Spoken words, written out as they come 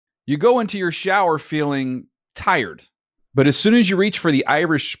You go into your shower feeling tired, but as soon as you reach for the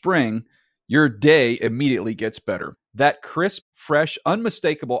Irish Spring, your day immediately gets better. That crisp, fresh,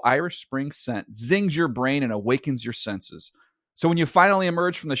 unmistakable Irish Spring scent zings your brain and awakens your senses. So when you finally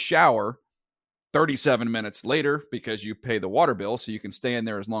emerge from the shower 37 minutes later, because you pay the water bill so you can stay in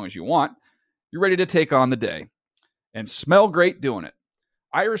there as long as you want, you're ready to take on the day and smell great doing it.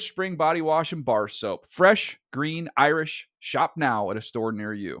 Irish Spring Body Wash and Bar Soap. Fresh, green, Irish. Shop now at a store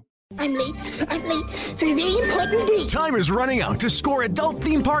near you. I'm late for a very important date. Time is running out to score adult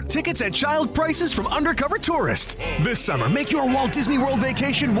theme park tickets at child prices from Undercover Tourist. This summer, make your Walt Disney World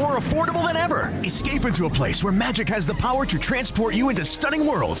vacation more affordable than ever. Escape into a place where magic has the power to transport you into stunning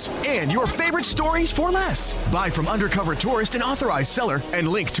worlds and your favorite stories for less. Buy from Undercover Tourist, an authorized seller, and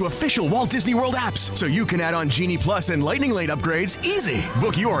link to official Walt Disney World apps so you can add on Genie Plus and Lightning Lane upgrades easy.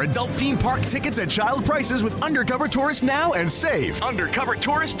 Book your adult theme park tickets at child prices with Undercover Tourist now and save.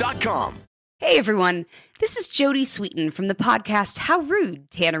 UndercoverTourist.com. Hey everyone, this is Jodie Sweetin from the podcast How Rude,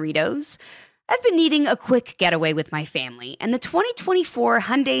 Tanneritos. I've been needing a quick getaway with my family, and the 2024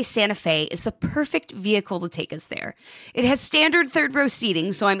 Hyundai Santa Fe is the perfect vehicle to take us there. It has standard third-row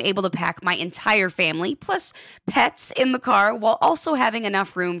seating, so I'm able to pack my entire family, plus pets, in the car, while also having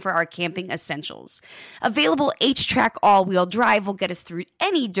enough room for our camping essentials. Available H-Track all-wheel drive will get us through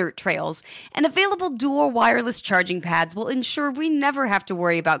any dirt trails, and available dual wireless charging pads will ensure we never have to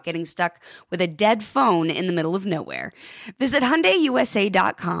worry about getting stuck with a dead phone in the middle of nowhere. Visit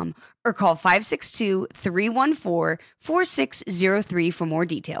HyundaiUSA.com or call 562-314-4603 for more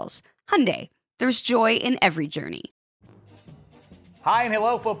details. Hyundai, there's joy in every journey. Hi and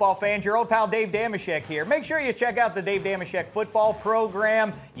hello, football fans. Your old pal Dave Damashek here. Make sure you check out the Dave Damashek football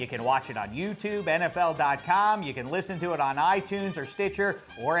program. You can watch it on YouTube, NFL.com. You can listen to it on iTunes or Stitcher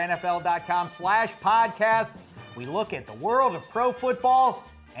or NFL.com/podcasts. We look at the world of pro football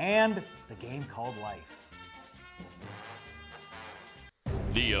and the game called life.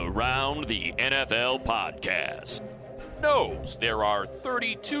 The Around the NFL podcast knows there are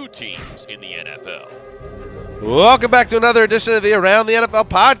 32 teams in the NFL. Welcome back to another edition of the Around the NFL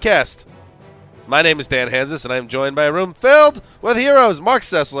podcast. My name is Dan Hansis, and I'm joined by a room filled with heroes, Mark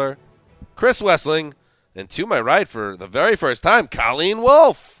Sessler, Chris Wessling, and to my right for the very first time, Colleen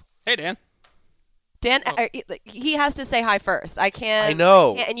Wolfe. Hey, Dan. Dan, he has to say hi first. I can't. I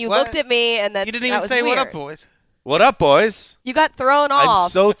know. And you looked at me, and you didn't even say weird. what up, boys. What up, boys? You got thrown off. I'm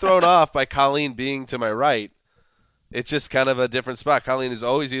so thrown off by Colleen being to my right. It's just kind of a different spot. Colleen has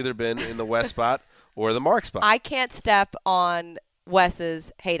always either been in the West spot or the Mark spot. I can't step on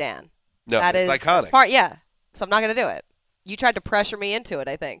Wes's Hey Dan. No, that it's is iconic. So I'm not going to do it. You tried to pressure me into it,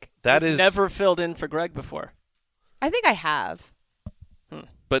 I think. That is never filled in for Greg before. I think I have.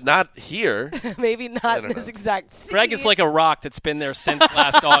 But not here. Maybe not in this exact scene. Greg is like a rock that's been there since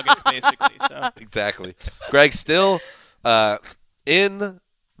last August, basically. So. Exactly. Greg's still in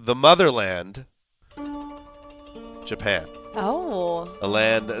the motherland, Japan. Oh. A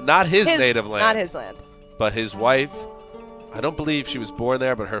land, not his native land. Not his land. But his wife, I don't believe she was born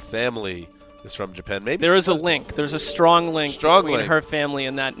there, but her family is from Japan. Maybe there is a link. There's a strong link between her family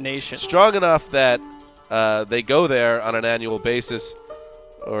and that nation. Strong enough that they go there on an annual basis,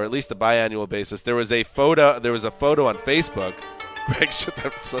 or at least a biannual basis. There was a photo on Facebook. Greg,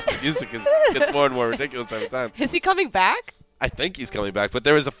 the music gets more and more ridiculous every time. Is he coming back? I think he's coming back. But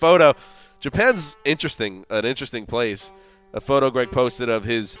there was a photo. Japan's an interesting place. A photo Greg posted of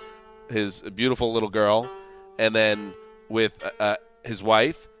his beautiful little girl, and then with his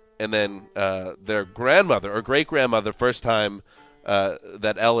wife, and then their grandmother or great-grandmother, first time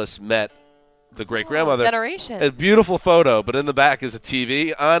that Ellis met the great-grandmother. Generation. A beautiful photo, but in the back is a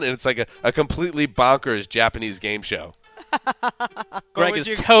TV on, and it's like a completely bonkers Japanese game show. Greg is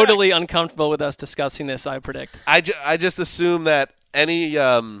totally uncomfortable with us discussing this, I predict. I just assume that any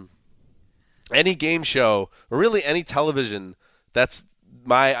game show, or really any television, that's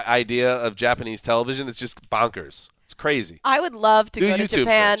my idea of Japanese television, is just bonkers. It's crazy. I would love to go to YouTube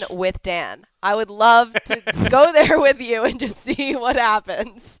Japan search. with Dan. I would love to go there with you and just see what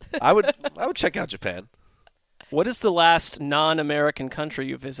happens. I would check out Japan. What is the last non-American country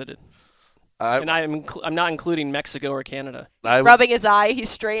you visited? And I'm not including Mexico or Canada. Rubbing his eye. He's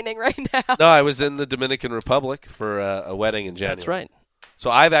straining right now. No, I was in the Dominican Republic for a wedding in January. That's right.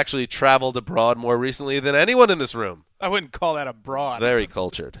 So I've actually traveled abroad more recently than anyone in this room. I wouldn't call that abroad. Very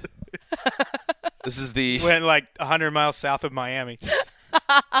cultured. This is the went like 100 miles south of Miami.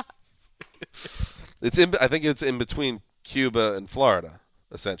 I think it's in between Cuba and Florida,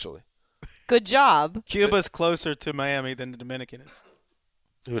 essentially. Good job. Cuba's closer to Miami than the Dominican is.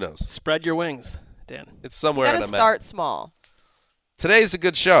 Who knows? Spread your wings, Dan. It's somewhere You in gotta a map. start small. Today's a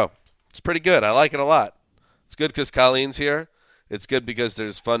good show. It's pretty good. I like it a lot. It's good because Colleen's here. It's good because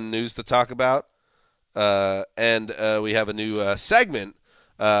there's fun news to talk about. And we have a new segment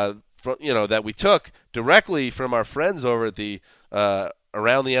that we took directly from our friends over at the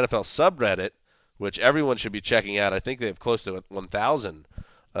Around the NFL subreddit, which everyone should be checking out. I think they have close to 1,000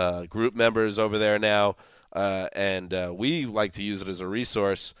 group members over there now, and we like to use it as a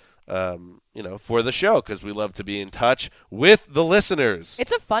resource, for the show because we love to be in touch with the listeners.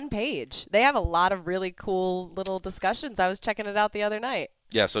 It's a fun page. They have a lot of really cool little discussions. I was checking it out the other night.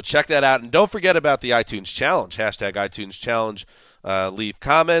 Yeah, so check that out. And don't forget about the iTunes Challenge, #iTunes Challenge. Leave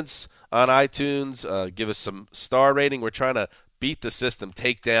comments on iTunes. Give us some star rating. We're trying to beat the system,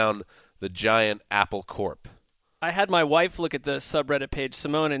 take down the giant Apple Corp. I had my wife look at the subreddit page,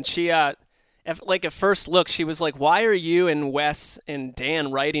 Simone, and she, at first look, she was like, why are you and Wes and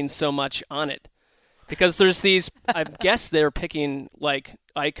Dan writing so much on it? Because there's these, I guess they're picking like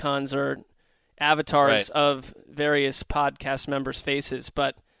icons or avatars of various podcast members' faces,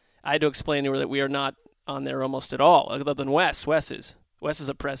 but I had to explain to her that we are not on there almost at all, other than Wes. Wes is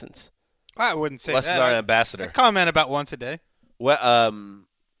a presence. I wouldn't say Wes that. is our ambassador. I comment about once a day. Well,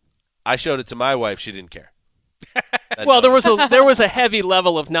 I showed it to my wife. She didn't care. Well, there was a heavy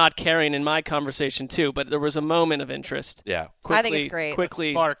level of not caring in my conversation too, but there was a moment of interest. Yeah, I think it's great.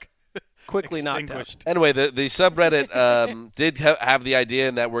 Quickly knocked out. Anyway, the subreddit did have the idea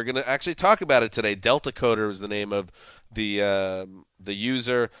in that we're going to actually talk about it today. Delta Coder is the name of the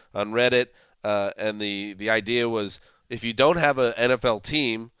user on Reddit, and the idea was if you don't have an NFL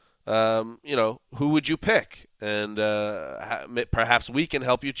team, who would you pick? And perhaps we can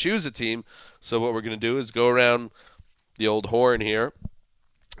help you choose a team. So what we're going to do is go around the old horn here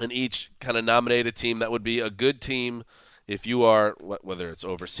and each kind of nominate a team that would be a good team if you are, whether it's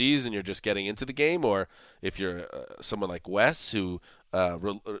overseas and you're just getting into the game, or if you're someone like Wes who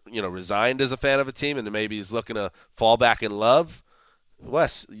resigned as a fan of a team and maybe is looking to fall back in love.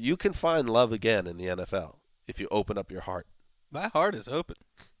 Wes, you can find love again in the NFL if you open up your heart. My heart is open.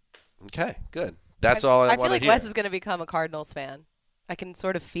 Okay, good. That's all I want to hear. I feel like Wes is going to become a Cardinals fan. I can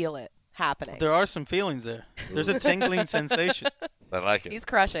sort of feel it happening. There are some feelings there. There's a tingling sensation. I like it. He's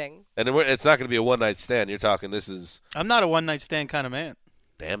crushing. And it's not going to be a one-night stand. You're talking this is... I'm not a one-night stand kind of man.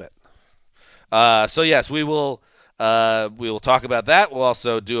 Damn it. So, yes, we will talk about that. We'll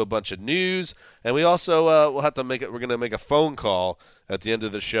also do a bunch of news. And we also we're going to make a phone call at the end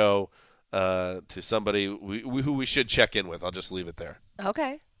of the show to somebody who we should check in with. I'll just leave it there.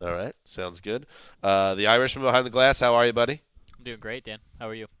 Okay. All right. Sounds good. The Irishman behind the glass, how are you, buddy? I'm doing great, Dan. How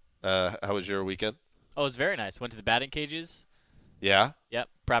are you? How was your weekend? Oh, it was very nice. Went to the batting cages. Yeah? Yep.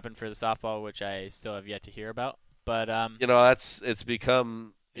 Prepping for the softball, which I still have yet to hear about. But it's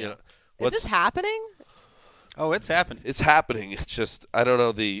become, Is this happening? Oh, it's happening. It's happening. It's just I don't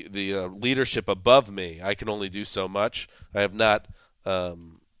know the leadership above me. I can only do so much. I have not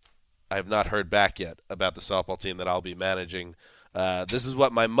heard back yet about the softball team that I'll be managing. This is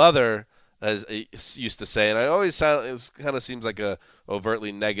what my mother used to say, and I always it kind of seems like a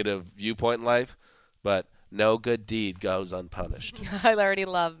overtly negative viewpoint in life, but no good deed goes unpunished. I already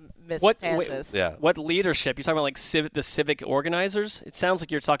love Mrs. Francis. Yeah. What leadership? You're talking about like the civic organizers? It sounds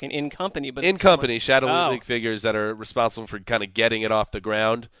like you're talking in company, but in company, shadow league figures that are responsible for kind of getting it off the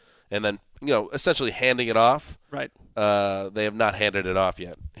ground and then essentially handing it off. Right. They have not handed it off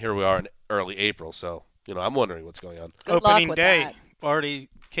yet. Here we are in early April, so I'm wondering what's going on. Good Opening luck with day that. already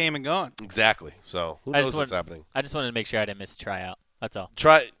came and gone. Exactly. So who knows what's happening? I just wanted to make sure I didn't miss a tryout. That's all.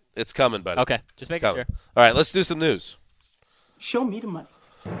 It's coming, buddy. Okay, just making sure. All right, let's do some news. Show me the money.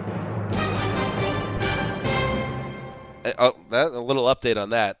 A little update on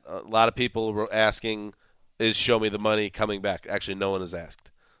that. A lot of people were asking, is Show Me the Money coming back? Actually, no one has asked.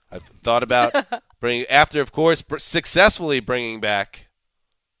 I've thought about successfully bringing back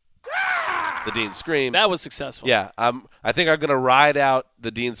the Dean Scream. That was successful. Yeah, I think I'm going to ride out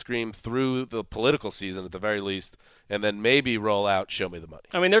the Dean Scream through the political season at the very least, and then maybe roll out Show Me the Money.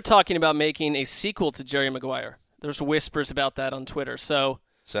 I mean, they're talking about making a sequel to Jerry Maguire. There's whispers about that on Twitter. So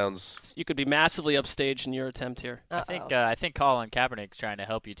you could be massively upstaged in your attempt here. Uh-oh. I think Colin Kaepernick's trying to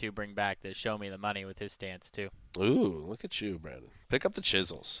help you to bring back the Show Me the Money with his stance too. Ooh, look at you, Brandon. Pick up the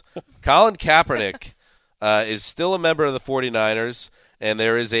chisels. Colin Kaepernick is still a member of the 49ers. And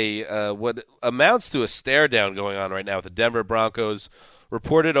there is a what amounts to a stare down going on right now with the Denver Broncos.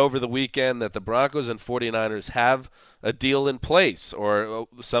 Reported over the weekend that the Broncos and 49ers have a deal in place or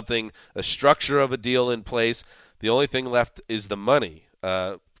a structure of a deal in place. The only thing left is the money.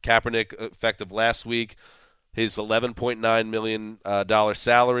 Kaepernick, effective last week, his $11.9 million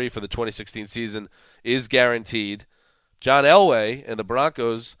salary for the 2016 season is guaranteed. John Elway and the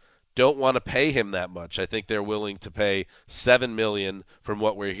Broncos don't want to pay him that much. I think they're willing to pay $7 million from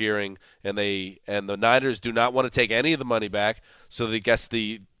what we're hearing, and the Niners do not want to take any of the money back. So they guess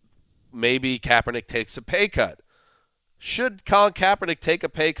maybe Kaepernick takes a pay cut. Should Colin Kaepernick take a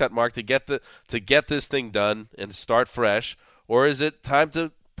pay cut, Mark, to get this thing done and start fresh, or is it time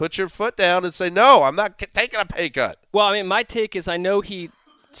to put your foot down and say, no, I'm not taking a pay cut? Well, I mean, my take is I know he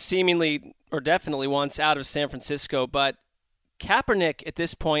seemingly or definitely wants out of San Francisco, but Kaepernick at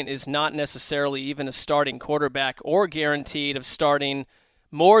this point is not necessarily even a starting quarterback or guaranteed of starting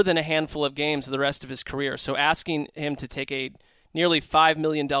more than a handful of games the rest of his career. So asking him to take a nearly $5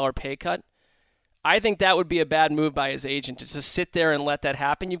 million pay cut, I think that would be a bad move by his agent to just sit there and let that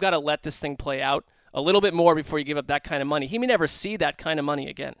happen. You've got to let this thing play out a little bit more before you give up that kind of money. He may never see that kind of money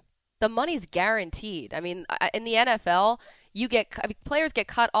again. The money's guaranteed. I mean, in the NFL, players get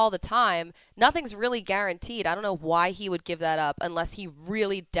cut all the time. Nothing's really guaranteed. I don't know why he would give that up unless he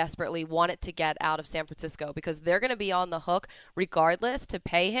really desperately wanted to get out of San Francisco, because they're going to be on the hook regardless to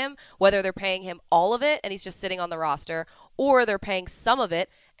pay him, whether they're paying him all of it and he's just sitting on the roster, or they're paying some of it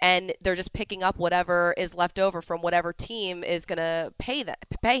and they're just picking up whatever is left over from whatever team is going to pay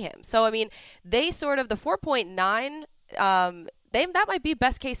him. So, I mean, they sort of, the 4.9, that might be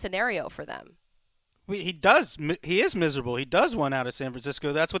best case scenario for them. He is miserable. He does want out of San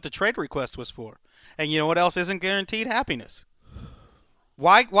Francisco. That's what the trade request was for. And you know what else isn't guaranteed? Happiness.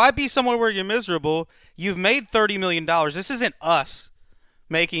 Why be somewhere where you're miserable? You've made $30 million. This isn't us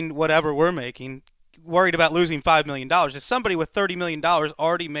making whatever we're making, worried about losing $5 million. It's somebody with $30 million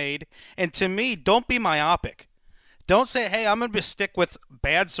already made. And to me, don't be myopic. Don't say, hey, I'm going to stick with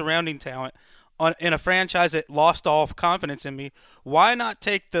bad surrounding talent in a franchise that lost all confidence in me. Why not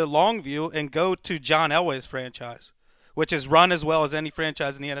take the long view and go to John Elway's franchise, which is run as well as any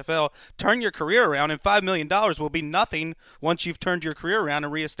franchise in the NFL? Turn your career around, and $5 million will be nothing once you've turned your career around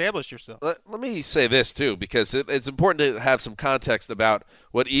and reestablished yourself. Let me say this, too, because it's important to have some context about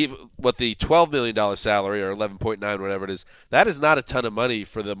what the $12 million salary, or 11.9, whatever it is, that is not a ton of money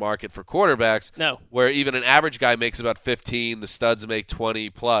for the market for quarterbacks. No. Where even an average guy makes about 15, the studs make 20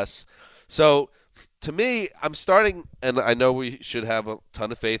 plus. So, to me, I'm starting, and I know we should have a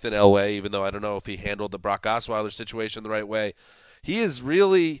ton of faith in Elway, even though I don't know if he handled the Brock Osweiler situation the right way. He is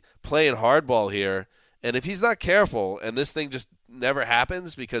really playing hardball here, and if he's not careful, and this thing just never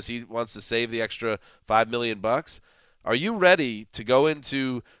happens because he wants to save the extra $5 million, are you ready to go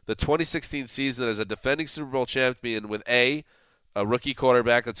into the 2016 season as a defending Super Bowl champion with A, a rookie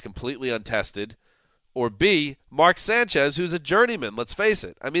quarterback that's completely untested, or B, Mark Sanchez, who's a journeyman? Let's face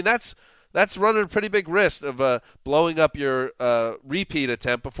it. I mean, that's running a pretty big risk of blowing up your repeat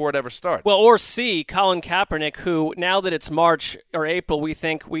attempt before it ever starts. Well, or C, Colin Kaepernick, who now that it's March or April, we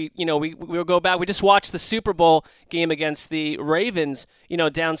think we'll go back. We just watched the Super Bowl game against the Ravens,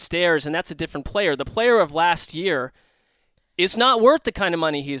 downstairs, and that's a different player. The player of last year is not worth the kind of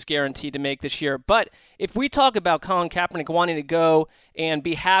money he is guaranteed to make this year. But if we talk about Colin Kaepernick wanting to go and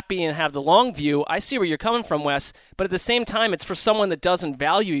be happy and have the long view, I see where you're coming from, Wes. But at the same time, it's for someone that doesn't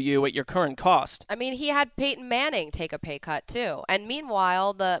value you at your current cost. I mean, he had Peyton Manning take a pay cut too. And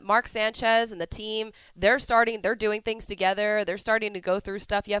meanwhile, the Mark Sanchez and the team, they're doing things together. They're starting to go through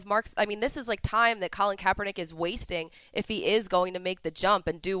stuff. You have this is like time that Colin Kaepernick is wasting if he is going to make the jump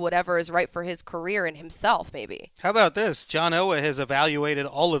and do whatever is right for his career and himself, maybe. How about this? John Elway has evaluated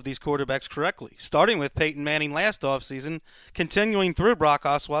all of these quarterbacks correctly, starting with Peyton Manning last offseason, continuing through Brock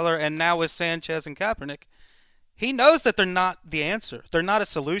Osweiler, and now with Sanchez and Kaepernick. He knows that they're not the answer. They're not a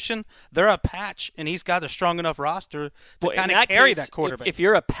solution. They're a patch, and he's got a strong enough roster to kind of carry that quarterback. If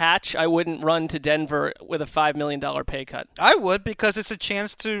you're a patch, I wouldn't run to Denver with a $5 million pay cut. I would, because it's a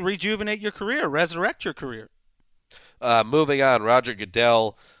chance to rejuvenate your career, resurrect your career. Moving on, Roger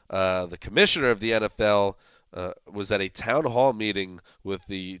Goodell, the commissioner of the NFL, was at a town hall meeting with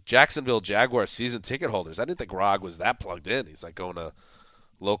the Jacksonville Jaguars season ticket holders. I didn't think Rog was that plugged in. He's like going to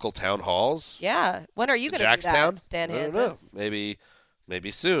local town halls. Yeah. When are you going to do that, Dan Hansis?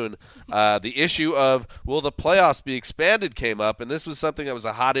 Maybe soon. The issue of will the playoffs be expanded came up, and this was something that was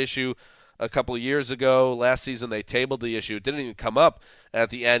a hot issue a couple of years ago. Last season they tabled the issue. It didn't even come up at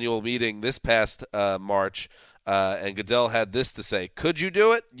the annual meeting this past March. And Goodell had this to say: could you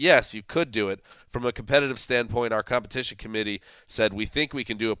do it? Yes, you could do it. From a competitive standpoint, our competition committee said we think we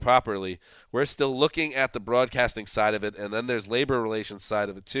can do it properly. We're still looking at the broadcasting side of it, and then there's labor relations side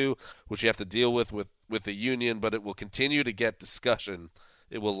of it too, which you have to deal with the union, but it will continue to get discussion.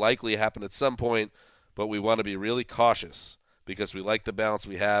 It will likely happen at some point, but we want to be really cautious because we like the balance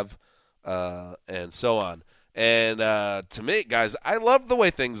we have, and so on. And to me, guys, I love the way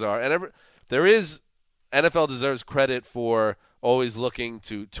things are. And NFL deserves credit for always looking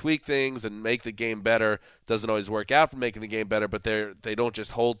to tweak things and make the game better. Doesn't always work out for making the game better, but they don't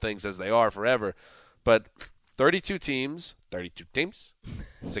just hold things as they are forever. But 32 teams,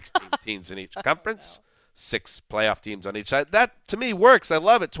 16 teams in each conference, 6 playoff teams on each side. That, to me, works. I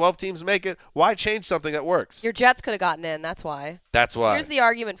love it. 12 teams make it. Why change something that works? Your Jets could have gotten in. That's why. Here's the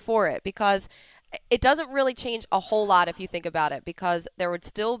argument for it, because it doesn't really change a whole lot if you think about it, because there would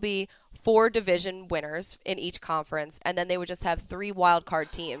still be 4 division winners in each conference, and then they would just have 3 wild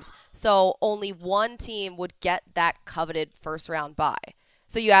card teams. So only one team would get that coveted first round bye.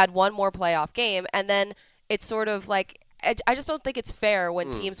 So you add one more playoff game, and then it's sort of like, I just don't think it's fair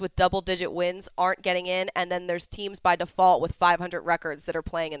when teams with double-digit wins aren't getting in, and then there's teams by default with 500 records that are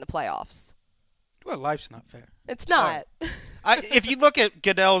playing in the playoffs. Well, life's not fair. It's not. If you look at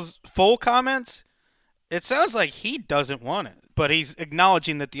Goodell's full comments, it sounds like he doesn't want it, but he's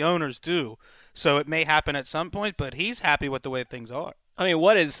acknowledging that the owners do. So it may happen at some point, but he's happy with the way things are. I mean,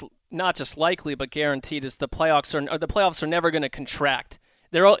 what is not just likely but guaranteed is the playoffs are never going to contract.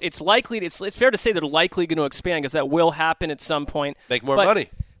 It's fair to say they're likely going to expand, because that will happen at some point. Make more money.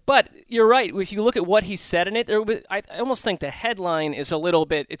 But you're right. If you look at what he said in it, I almost think the headline is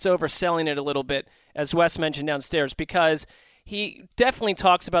it's overselling it a little bit, as Wes mentioned downstairs, because he definitely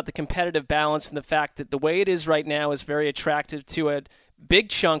talks about the competitive balance and the fact that the way it is right now is very attractive to a big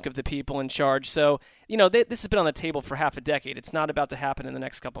chunk of the people in charge. So, this has been on the table for half a decade. It's not about to happen in the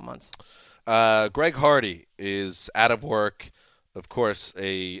next couple months. Greg Hardy is out of work. Of course,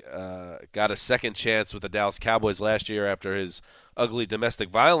 got a second chance with the Dallas Cowboys last year after his ugly domestic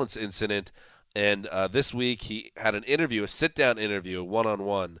violence incident. And this week he had an interview, a sit-down interview,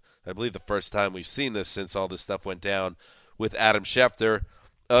 one-on-one. I believe the first time we've seen this since all this stuff went down, with Adam Schefter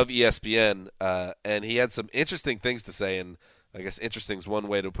of ESPN. And he had some interesting things to say, and I guess interesting is one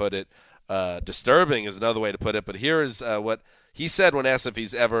way to put it. Disturbing is another way to put it. But here is what he said when asked if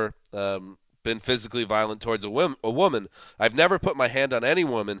he's ever been physically violent towards a woman. I've never put my hand on any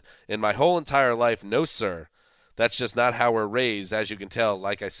woman in my whole entire life. No, sir. That's just not how we're raised. As you can tell,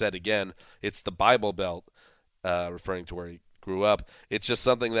 like I said again, it's the Bible Belt, referring to where he grew up. It's just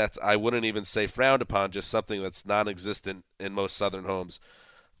something that's, I wouldn't even say frowned upon, just something that's non-existent in most Southern homes.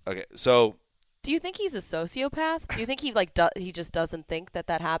 Okay, so. Do you think he's a sociopath? Do you think he just doesn't think that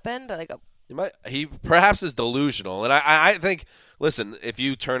happened? He perhaps is delusional, and I think. Listen, if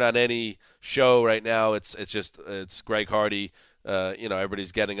you turn on any show right now, it's Greg Hardy.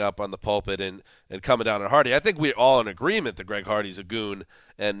 Everybody's getting up on the pulpit and coming down on Hardy. I think we're all in agreement that Greg Hardy's a goon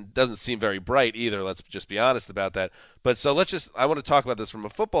and doesn't seem very bright either. Let's just be honest about that. But so I want to talk about this from a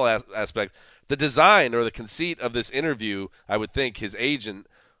football aspect. The design or the conceit of this interview, I would think his agent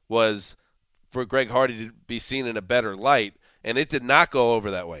was for Greg Hardy to be seen in a better light. And it did not go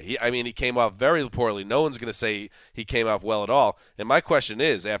over that way. He came off very poorly. No one's going to say he came off well at all. And my question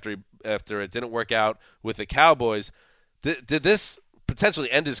is, after it didn't work out with the Cowboys, did this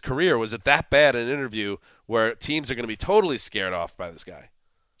potentially end his career? Was it that bad an interview where teams are going to be totally scared off by this guy?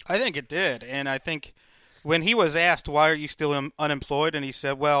 I think it did. And I think when he was asked, why are you still unemployed? And he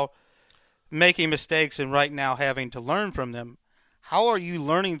said, well, making mistakes and right now having to learn from them. How are you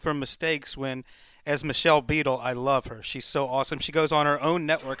learning from mistakes when – as Michelle Beadle, I love her. She's so awesome. She goes on her own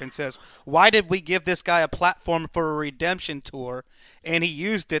network and says, why did we give this guy a platform for a redemption tour? And he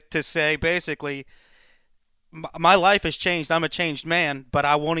used it to say, basically, my life has changed. I'm a changed man, but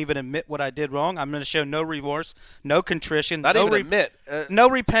I won't even admit what I did wrong. I'm going to show no remorse, no contrition. No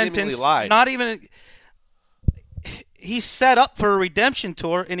repentance. Not even – he's set up for a redemption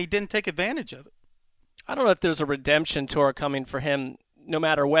tour, and he didn't take advantage of it. I don't know if there's a redemption tour coming for him, no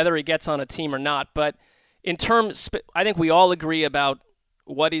matter whether he gets on a team or not. But I think we all agree about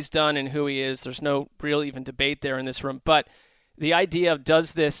what he's done and who he is. There's no real even debate there in this room. But the idea of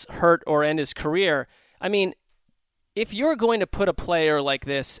does this hurt or end his career, if you're going to put a player like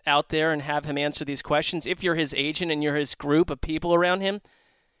this out there and have him answer these questions, if you're his agent and you're his group of people around him,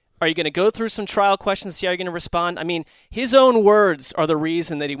 are you going to go through some trial questions, see how you're going to respond? His own words are the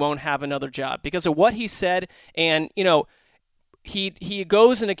reason that he won't have another job because of what he said. And, he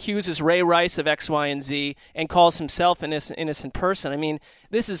goes and accuses Ray Rice of X, Y, and Z and calls himself an innocent person.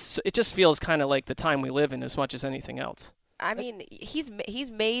 It just feels kind of like the time we live in as much as anything else. He's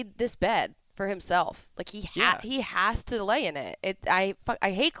made this bed for himself. He has to lay in it. I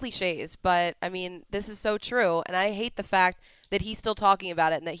hate cliches, but this is so true, and I hate the fact that he's still talking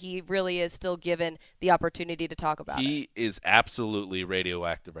about it and that he really is still given the opportunity to talk about it. He is absolutely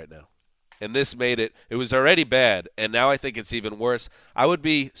radioactive right now. And this made it was already bad, and now I think it's even worse. I would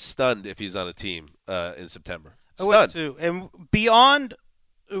be stunned if he's on a team in September. Stunned. I would too. And beyond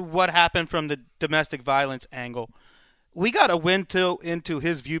what happened from the domestic violence angle, we got a window into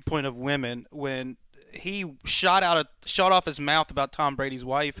his viewpoint of women when he shot off his mouth about Tom Brady's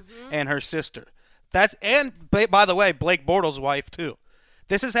wife and her sister. And by the way, Blake Bortles' wife too.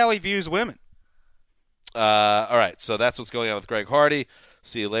 This is how he views women. All right, so that's what's going on with Greg Hardy.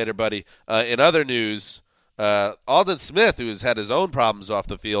 See you later, buddy. In other news, Aldon Smith, who has had his own problems off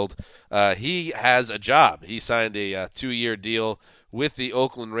the field, he has a job. He signed a 2-year deal with the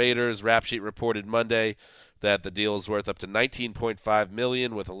Oakland Raiders. Rap Sheet reported Monday that the deal is worth up to $19.5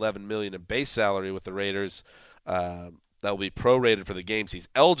 million with $11 million in base salary with the Raiders. That will be prorated for the games he's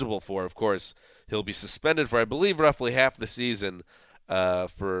eligible for. Of course, he'll be suspended for, I believe, roughly half the season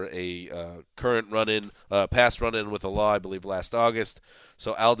for a past run-in with the law, I believe, last August.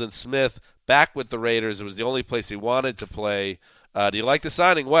 So Aldon Smith back with the Raiders. It was the only place he wanted to play. Do you like the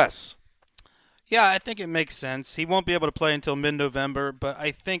signing, Wes? Yeah, I think it makes sense. He won't be able to play until mid-November, but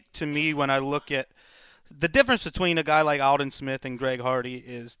I think, to me, when I look at the difference between a guy like Aldon Smith and Greg Hardy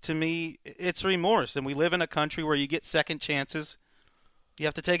is, to me, it's remorse. And we live in a country where you get second chances. You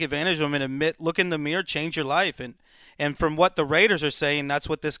have to take advantage of them and look in the mirror, change your life. And from what the Raiders are saying, that's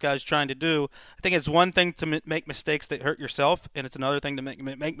what this guy's trying to do. I think it's one thing to make mistakes that hurt yourself, and it's another thing to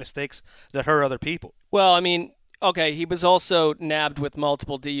make mistakes that hurt other people. Well, I mean, okay, he was also nabbed with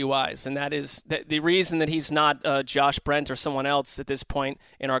multiple DUIs, and that is the reason that he's not Josh Brent or someone else at this point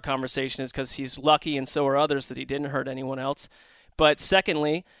in our conversation is because he's lucky, and so are others, that he didn't hurt anyone else. But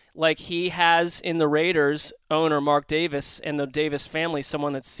secondly, like he has in the Raiders owner Mark Davis and the Davis family,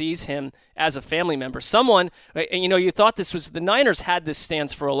 someone that sees him as a family member. Someone, and you thought this was, the Niners had this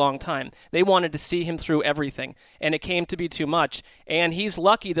stance for a long time. They wanted to see him through everything, and it came to be too much. And he's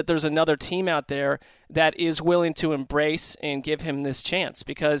lucky that there's another team out there that is willing to embrace and give him this chance,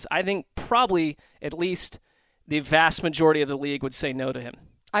 because I think probably at least the vast majority of the league would say no to him.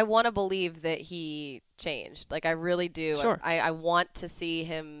 I want to believe that he changed. Like, I really do. Sure. I want to see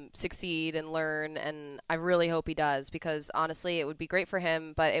him succeed and learn, and I really hope he does, because honestly, it would be great for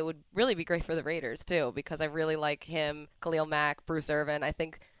him, but it would really be great for the Raiders too, because I really like him, Khalil Mack, Bruce Irvin. I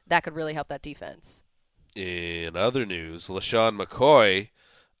think that could really help that defense. In other news, LaShawn McCoy,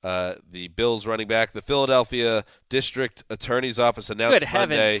 the Bills running back, the Philadelphia District Attorney's Office announced Good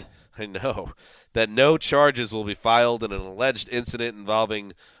Monday, heavens. I know, that no charges will be filed in an alleged incident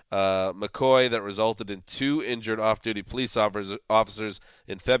involving McCoy that resulted in 2 injured off-duty police officers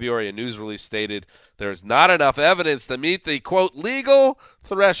in February. A news release stated there is not enough evidence to meet the, quote, legal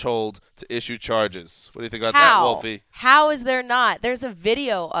threshold to issue charges. What do you think about that, Wolfie? How is there not? There's a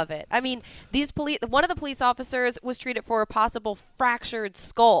video of it. I mean, one of the police officers was treated for a possible fractured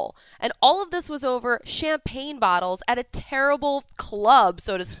skull, and all of this was over champagne bottles at a terrible club,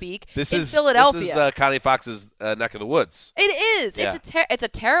 so to speak, in Philadelphia. This is Connie Fox's neck of the woods. It is. Yeah. It's a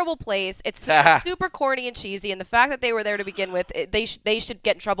terrible place. It's super corny and cheesy, and the fact that they were there to begin with, they should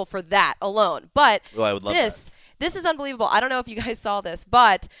get in trouble for that alone. But I would love that. This is unbelievable. I don't know if you guys saw this,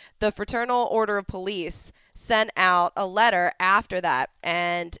 but the Fraternal Order of Police sent out a letter after that,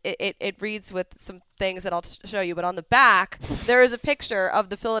 and it reads with some things that I'll show you. But on the back, there is a picture of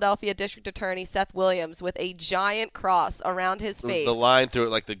the Philadelphia District Attorney, Seth Williams, with a giant cross around his face. The line through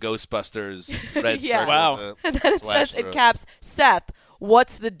it like the Ghostbusters red Yeah. circle. Wow. And then it says in caps, Seth,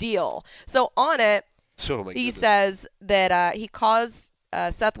 what's the deal? So on it, he says that he caused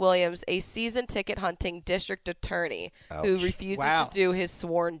Seth Williams, a season ticket hunting district attorney who refuses to do his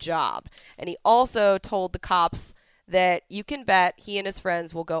sworn job. And he also told the cops that you can bet he and his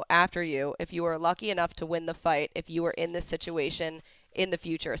friends will go after you if you are lucky enough to win the fight, if you are in this situation in the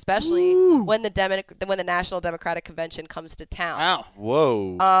future, especially when the National Democratic Convention comes to town. Wow.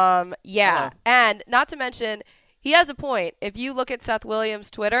 Whoa. Yeah. And not to mention, he has a point. If you look at Seth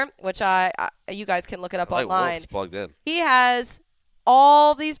Williams' Twitter, which you guys can look it up online, Wolf's plugged in. he has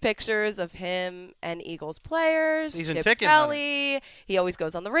all these pictures of him and Eagles players. Season Chip ticket Kelly. He always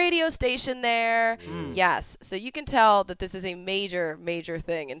goes on the radio station there. Yes. So you can tell that this is a major, major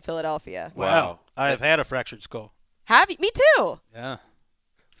thing in Philadelphia. Wow. I have had a fractured skull. Have you? Me too. Yeah.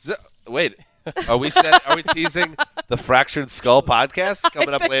 Wait, are we teasing the Fractured Skull podcast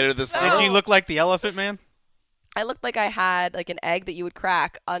coming up later this summer? Did you look like the Elephant Man? I looked like I had like an egg that you would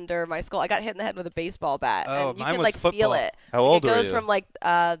crack under my skull. I got hit in the head with a baseball bat, Oh, and you mine can was like feel football. it. How old it were goes you? from like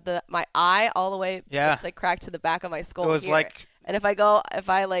my eye all the way. Yeah. It's like cracked to the back of my skull. It was here. like- And if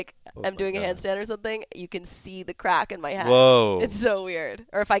I like Oh am my doing a God. handstand or something, you can see the crack in my head. Whoa. It's so weird.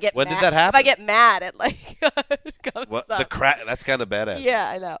 Or if I get When mad, did that happen? If I get mad, it like comes What up. the crap? That's kind of badass. Yeah,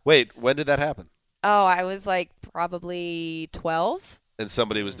 I know. Wait, when did that happen? Oh, I was like probably 12. And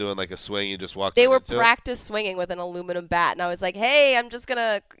somebody was doing like a swing, you just walked They right were into it? practice swinging with an aluminum bat, and I was like, hey, I'm just going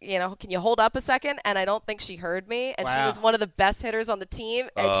to, can you hold up a second? And I don't think she heard me, and she Wow. was one of the best hitters on the team,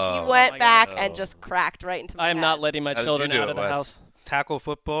 and Oh. she went my back God. and just cracked right into my I am head. not letting my How did children you do out it, of the Wes? house. Tackle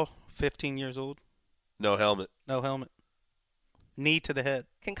football, 15 years old, No helmet. no helmet. Knee to the head.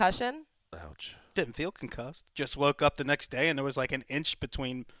 Concussion? Ouch. Didn't feel concussed. Just woke up the next day and there was like an inch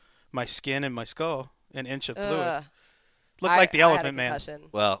between my skin and my skull, an inch of fluid. Ugh. Looked like the I had a Elephant Man. concussion.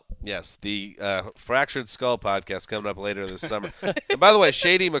 Well, yes, the Fractured Skull podcast coming up later this summer. And by the way,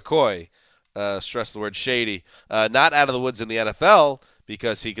 Shady McCoy, stress the word shady, not out of the woods in the NFL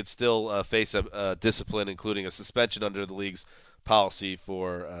because he could still face a discipline, including a suspension under the league's policy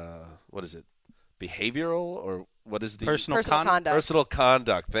for, what is it, behavioral or what is the Personal conduct. Personal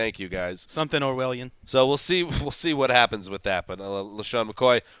conduct. Thank you, guys. Something Orwellian. So we'll see what happens with that. But LaShawn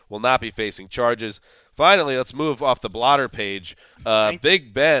McCoy will not be facing charges. Finally, let's move off the blotter page.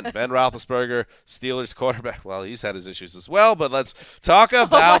 Big Ben Roethlisberger, Steelers quarterback. Well, he's had his issues as well, but let's talk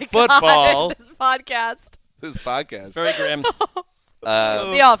about football. God, this podcast. This podcast. Very grim.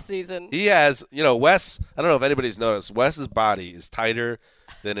 The off season. He has, Wes, I don't know if anybody's noticed, Wes's body is tighter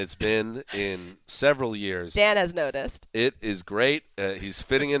than it's been in several years. Dan has noticed. It is great. He's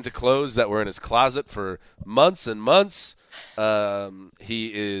fitting into clothes that were in his closet for months and months.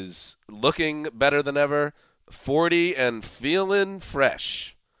 He is looking better than ever, 40 and feeling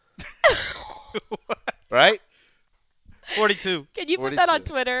fresh. Right? 42. Can you put that on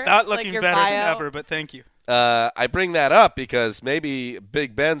 42. Twitter? Not Like looking your better bio? than ever, but thank you. I bring that up because maybe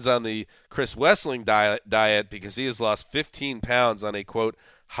Big Ben's on the Chris Wessling diet because he has lost 15 pounds on a, quote,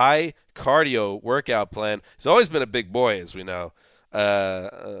 high cardio workout plan. He's always been a big boy, as we know.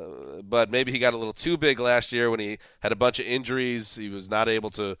 But maybe he got a little too big last year when he had a bunch of injuries. He was not able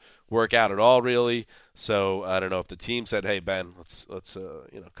to work out at all, really. So I don't know if the team said, "Hey Ben, let's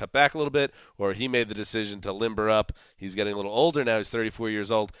cut back a little bit," or he made the decision to limber up. He's getting a little older now. He's 34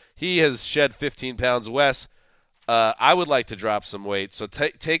 years old. He has shed 15 pounds. Wes, I would like to drop some weight. So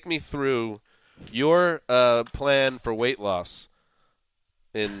take me through your plan for weight loss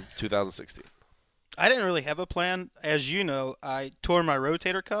in 2016. I didn't really have a plan. As you know, I tore my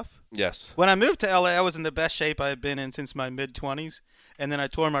rotator cuff. Yes. When I moved to LA, I was in the best shape I had been in since my mid-20s. And then I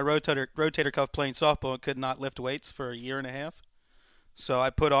tore my rotator cuff playing softball and could not lift weights for a year and a half. So I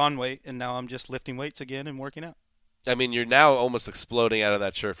put on weight, and now I'm just lifting weights again and working out. I mean, you're now almost exploding out of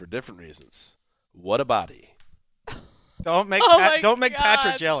that shirt for different reasons. What a body. Don't make God.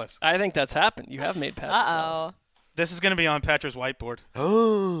 Patrick jealous. I think that's happened. You have made Patrick jealous. Uh-oh. This is going to be on Patrick's whiteboard.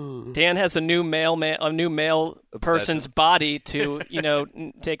 Dan has a new male person's body to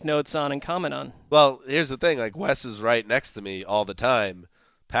take notes on and comment on. Well, here's the thing. Like, Wes is right next to me all the time.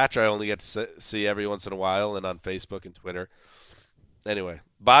 Patrick I only get to see every once in a while and on Facebook and Twitter. Anyway,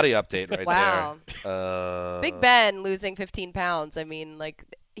 body update right Wow. there. Big Ben losing 15 pounds. I mean, like,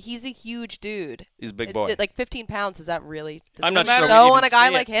 he's a huge dude. He's a big boy. Like 15 pounds, is that really? I'm not does sure it we show even on a guy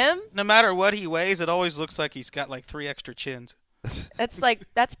see like it. him? No matter what he weighs, it always looks like he's got like 3 extra chins. That's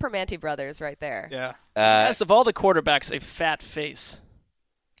Permanti brothers right there. Yeah. As of all the quarterbacks, a fat face.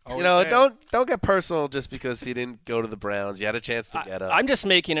 Don't get personal just because he didn't go to the Browns. You had a chance to get up. I'm just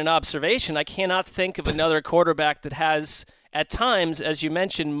making an observation. I cannot think of another quarterback that has, at times, as you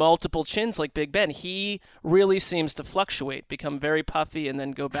mentioned, multiple chins like Big Ben. He really seems to fluctuate, become very puffy, and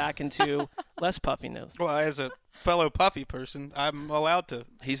then go back into less puffiness. Well, as a fellow puffy person, I'm allowed to.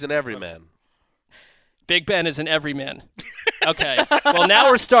 He's an everyman. Big Ben is an everyman. Okay. Well,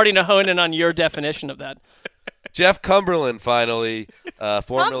 now we're starting to hone in on your definition of that. Jeff Cumberland, finally,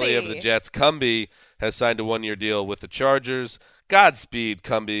 formerly of the Cumby. Jets. Cumby has signed a 1-year deal with the Chargers. Godspeed,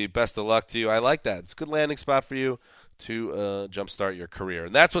 Cumby. Best of luck to you. I like that. It's a good landing spot for you to jumpstart your career.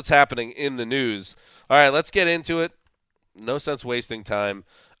 And that's what's happening in the news. All right, let's get into it. No sense wasting time.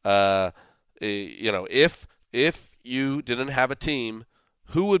 If you didn't have a team,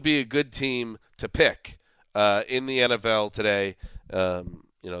 who would be a good team to pick in the NFL today?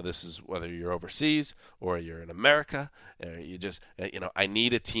 This is whether you're overseas or you're in America. You just, I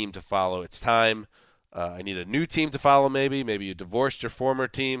need a team to follow. It's time. I need a new team to follow maybe. Maybe you divorced your former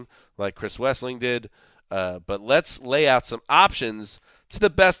team like Chris Wessling did. But let's lay out some options to the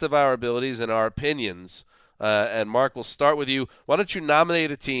best of our abilities and our opinions. And Mark, we'll start with you. Why don't you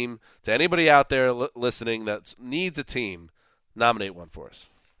nominate a team to anybody out there listening that needs a team? Nominate one for us.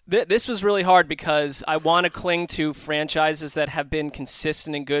 This was really hard because I want to cling to franchises that have been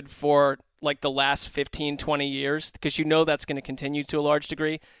consistent and good for like the last 15, 20 years because that's going to continue to a large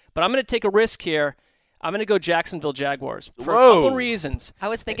degree. But I'm going to take a risk here. I'm going to go Jacksonville Jaguars for a Whoa. couple reasons. I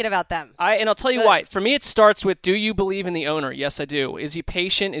was thinking about them. And I'll tell you Good. why. For me, it starts with, do you believe in the owner? Yes, I do. Is he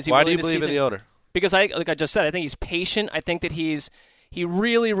patient? Is he Why do willing you to see believe in the owner? Because like I just said, I think he's patient. I think that he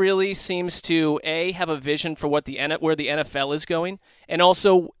really, really seems to have a vision for where the NFL is going, and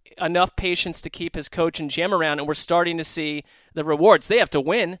also enough patience to keep his coach and GM around. And we're starting to see the rewards. They have to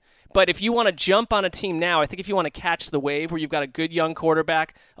win, but if you want to jump on a team now, I think if you want to catch the wave where you've got a good young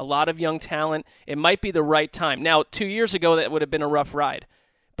quarterback, a lot of young talent, it might be the right time. Now, 2 years ago, that would have been a rough ride,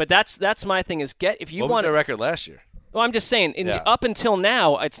 but that's my thing. Is if you What was want their record last year? Well, I'm just saying, up until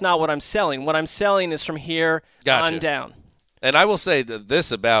now, it's not what I'm selling. What I'm selling is from here Gotcha. on down. And I will say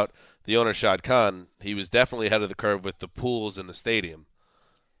this about the owner, Shad Khan. He was definitely ahead of the curve with the pools in the stadium,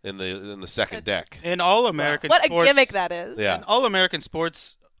 in the second deck. In All-American What sports, a gimmick that is. Yeah. In All-American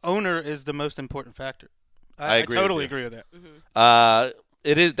sports, owner is the most important factor. I agree with totally you. agree with that.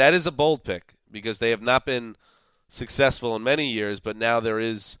 Mm-hmm. That is a bold pick because they have not been successful in many years, but now there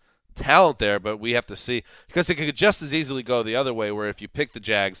is talent there, but we have to see, because it could just as easily go the other way, where if you pick the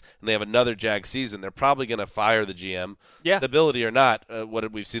Jags and they have another Jags season, they're probably going to fire the GM. Yeah. Stability or not, what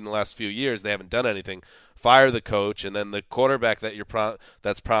we've seen the last few years, they haven't done anything. Fire the coach, and then the quarterback that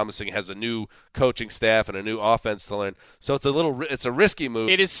that's promising has a new coaching staff and a new offense to learn. So it's a risky move.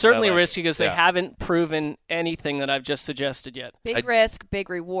 It is certainly I like risky it. because they haven't proven anything that I've just suggested yet. Big risk,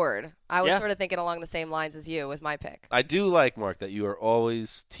 big reward. I was Yeah. sort of thinking along the same lines as you with my pick. I do like, Mark, that you are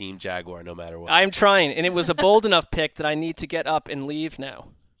always Team Jaguar no matter what. I'm trying, and it was a bold enough pick that I need to get up and leave now.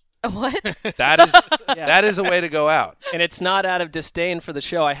 What? That is a way to go out. And it's not out of disdain for the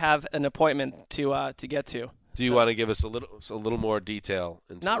show. I have an appointment to get to. Do you want to give us a little more detail?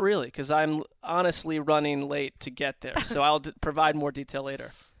 Not really, because I'm honestly running late to get there. So I'll provide more detail later.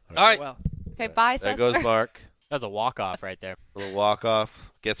 All right. Well, Okay, bye, There Cesar. goes Mark. That was a walk-off right there. A little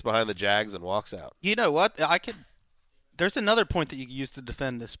walk-off, gets behind the Jags and walks out. You know what? There's another point that you can use to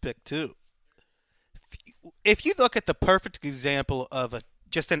defend this pick too. If you look at the perfect example of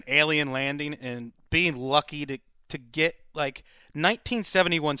just an alien landing and being lucky to get, like,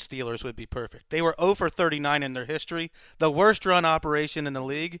 1971 Steelers would be perfect. They were 0 for 39 in their history, the worst run operation in the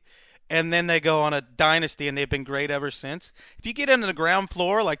league, and then they go on a dynasty and they've been great ever since. If you get into the ground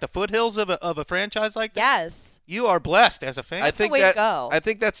floor, like the foothills of a franchise like that, Yes. you are blessed as a fan. I think way to go. I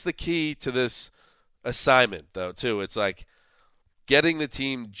think that's the key to this assignment, though, too. It's like getting the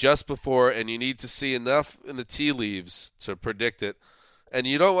team just before, and you need to see enough in the tea leaves to predict it. And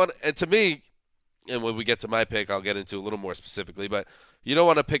you don't want, and to me, and when we get to my pick, I'll get into a little more specifically. But you don't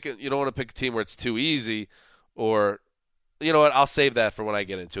want to pick a team where it's too easy, or you know what? I'll save that for when I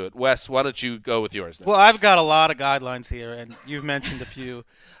get into it. Wes, why don't you go with yours now? Well, I've got a lot of guidelines here, and you've mentioned a few.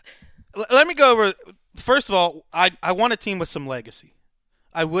 Let me go over. First of all, I want a team with some legacy.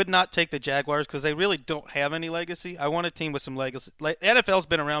 I would not take the Jaguars because they really don't have any legacy. I want a team with some legacy. NFL's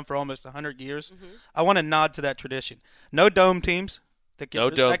been around for almost 100 years. Mm-hmm. I want to nod to that tradition. No dome teams. That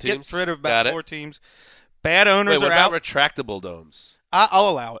teams. gets rid of Got about it. 4 teams. Bad owners Wait, what are about out. retractable domes? I'll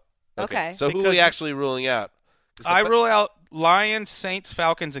allow it. Okay. So who are we actually ruling out? 'Cause I rule out Lions, Saints,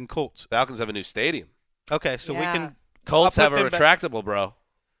 Falcons, and Colts. Falcons have a new stadium. Okay, so we Yeah. can. Colts I'll have put a them back- retractable, bro.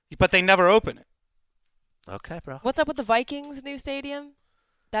 But they never open it. Okay, bro. What's up with the Vikings' new stadium?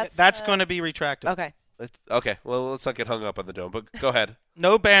 That's going to be retractable. Okay. Okay, well, let's not get hung up on the dome, but go ahead.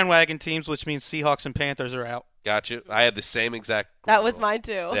 No bandwagon teams, which means Seahawks and Panthers are out. Got you. I had the same exact. That was mine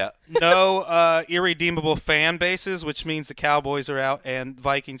too. Yeah. No irredeemable fan bases, which means the Cowboys are out, and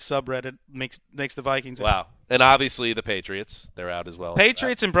Vikings subreddit makes the Vikings out. Wow. And obviously the Patriots, they're out as well.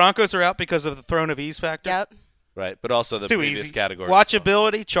 Patriots and Broncos are out because of the throne of ease factor. Yep. Right, but also the Too previous easy. category.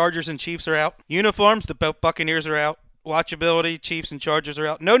 Watchability, Chargers and Chiefs are out. Uniforms, the Buccaneers are out. Watchability, Chiefs and Chargers are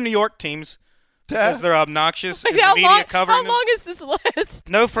out. No New York teams because they're obnoxious. and the How media long? covering How them. long is this list?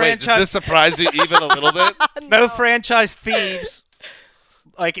 No Wait, franchise. does this surprise you even a little bit? No franchise thieves.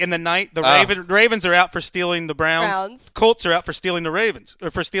 Like in the night, the Ravens are out for stealing the Browns. Colts are out for stealing the Ravens, or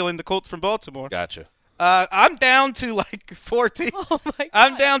for stealing the Colts from Baltimore. Gotcha. I'm down to like 14. Oh my God.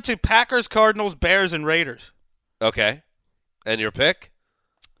 I'm down to Packers, Cardinals, Bears, and Raiders. Okay. And your pick?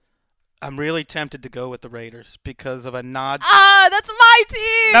 I'm really tempted to go with the Raiders because of a nod. Ah, that's my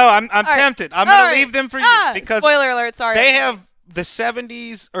team. No, I'm All right. tempted. I'm All going right. to leave them for you because spoiler alert. Sorry. they have the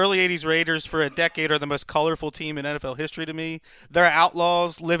 70s, early 80s Raiders for a decade are the most colorful team in NFL history to me. They're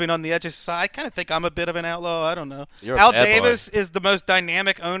outlaws living on the edge of society. I kind of think I'm a bit of an outlaw. I don't know. You're a Al bad boy. Davis is the most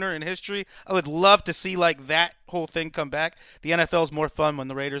dynamic owner in history. I would love to see like that whole thing come back. The NFL's more fun when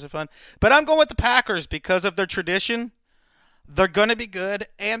the Raiders are fun. But I'm going with the Packers because of their tradition. They're going to be good,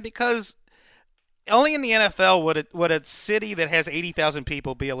 and because only in the NFL would a city that has 80,000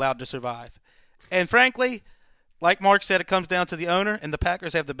 people be allowed to survive. And frankly, like Mark said, it comes down to the owner, and the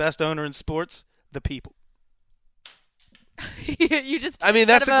Packers have the best owner in sports, the people. You just. I mean,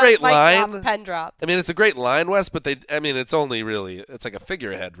 that's a kind great of mic line. drop, pen drop. I mean, it's a great line, Wes, but it's only really, it's like a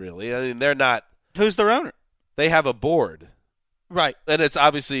figurehead, really. I mean, they're not. Who's their owner? They have a board. Right. And it's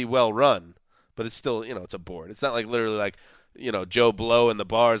obviously well run, but it's still, it's a board. It's not like literally like, Joe Blow in the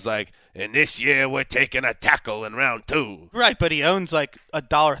bar is like, and this year we're taking a tackle in round 2. Right, but he owns like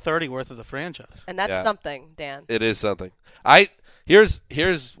 $1.30 worth of the franchise. And that's something, Dan. It is something.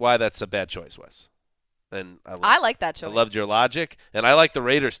 Here's why that's a bad choice, Wes. And I like that choice. I loved your logic, and I like the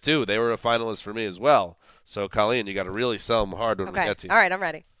Raiders too. They were a finalist for me as well. So, Colleen, you got to really sell them hard when we get to you. All right, I'm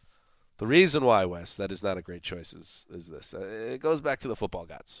ready. The reason why, Wes, that is not a great choice is this. It goes back to the football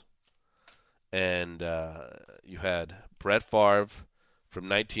gods. And you had Brett Favre from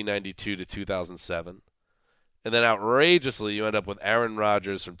 1992 to 2007. And then outrageously, you end up with Aaron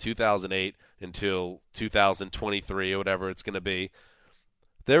Rodgers from 2008 until 2023 or whatever it's going to be.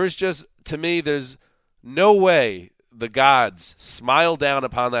 There is just, to me, there's no way the gods smile down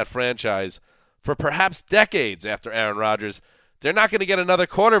upon that franchise for perhaps decades after Aaron Rodgers. They're not going to get another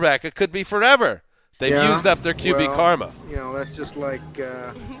quarterback. It could be forever. They've used up their QB karma. That's just like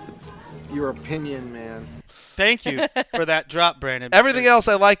your opinion, man. Thank you for that drop, Brandon. Everything else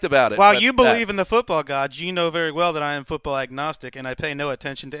I liked about it. While you believe in the football gods, you know very well that I am football agnostic, and I pay no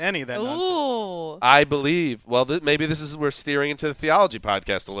attention to any of that nonsense. I believe, maybe we're steering into the theology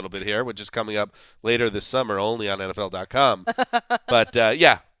podcast a little bit here, which is coming up later this summer only on NFL.com. But,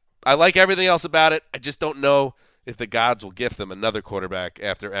 I like everything else about it. I just don't know if the gods will gift them another quarterback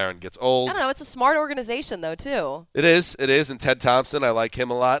after Aaron gets old. I don't know. It's a smart organization, though, too. It is. And Ted Thompson, I like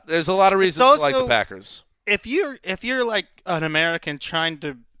him a lot. There's a lot of reasons to like the Packers. If you're like an American trying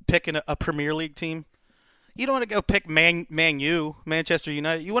to pick a Premier League team, you don't want to go pick Man U, Manchester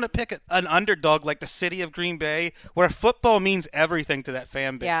United. You want to pick an underdog like the city of Green Bay, where football means everything to that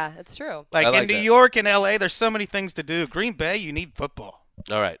fan base. Yeah, it's true. Like in New York and L.A., there's so many things to do. Green Bay, you need football.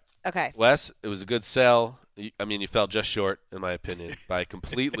 All right. Okay. Wes, it was a good sell. I mean, you fell just short, in my opinion, by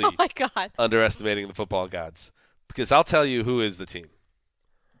completely oh my God. underestimating the football gods. Because I'll tell you who is the team.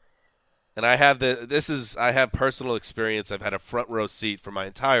 And I have I have personal experience. I've had a front row seat for my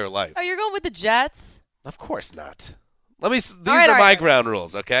entire life. Oh, you're going with the Jets? Of course not. These are my ground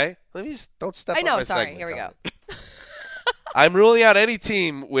rules, okay? Don't step on my sorry. segment. Here we go. I'm ruling out any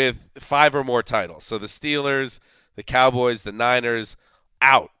team with 5 or more titles. So the Steelers, the Cowboys, the Niners,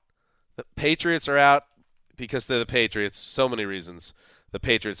 out. The Patriots are out because they're the Patriots. So many reasons. The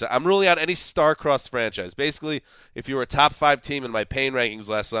Patriots. I'm ruling out any star-crossed franchise. Basically, if you were a top 5 team in my pain rankings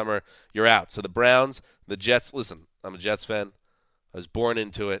last summer, you're out. So the Browns, the Jets. Listen, I'm a Jets fan. I was born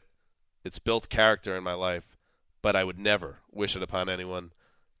into it. It's built character in my life, but I would never wish it upon anyone.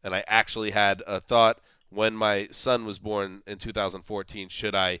 And I actually had a thought when my son was born in 2014,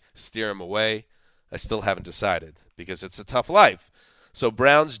 should I steer him away? I still haven't decided because it's a tough life. So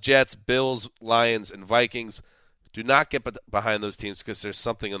Browns, Jets, Bills, Lions, and Vikings, do not get behind those teams because there's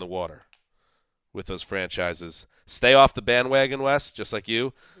something in the water with those franchises. Stay off the bandwagon, Wes, just like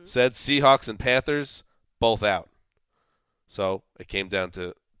you said. Seahawks and Panthers, both out. So it came down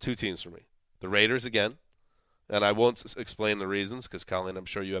to 2 teams for me. The Raiders again, and I won't explain the reasons because, Colleen, I'm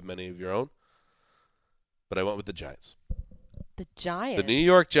sure you have many of your own. But I went with the Giants. The Giants? The New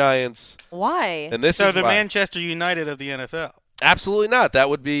York Giants. Why? And this is the why. Manchester United of the NFL. Absolutely not. That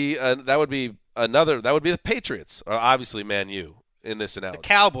would be the Patriots, or obviously Man U in this analogy. The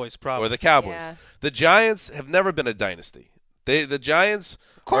Cowboys, probably. Or the Cowboys. Yeah. The Giants have never been a dynasty. The Giants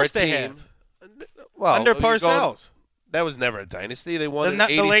of course are a they team. have. Well, under Parcells. That was never a dynasty. They won in the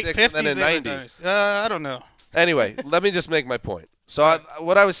 86 late 50s, and then in 90. I don't know. Anyway, let me just make my point. So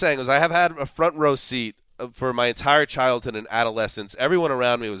what I was saying was I have had a front row seat for my entire childhood and adolescence. Everyone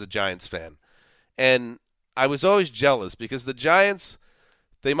around me was a Giants fan. And I was always jealous because the Giants,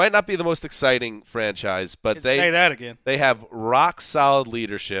 they might not be the most exciting franchise, but say that again. They have rock-solid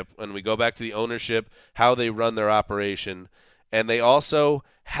leadership when we go back to the ownership, how they run their operation. And they also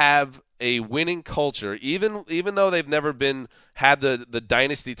have a winning culture. Even though they've never had the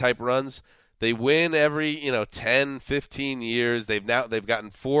dynasty-type runs, they win every 10, 15 years. They've gotten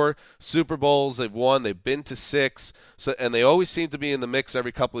 4 Super Bowls. They've won. They've been to 6. And they always seem to be in the mix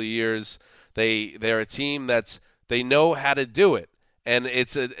every couple of years. They're a team they know how to do it. And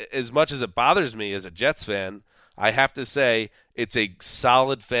it's as much as it bothers me as a Jets fan, I have to say it's a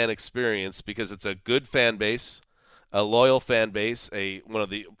solid fan experience because it's a good fan base, a loyal fan base, one of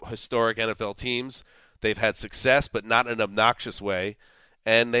the historic NFL teams. They've had success, but not in an obnoxious way.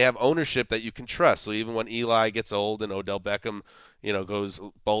 and they have ownership that you can trust. So even when Eli gets old and Odell Beckham,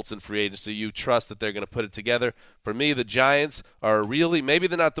 bolts in free agency, you trust that they're going to put it together. For me, the Giants are really, maybe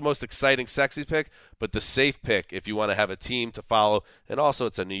they're not the most exciting, sexy pick, but the safe pick if you want to have a team to follow. And also,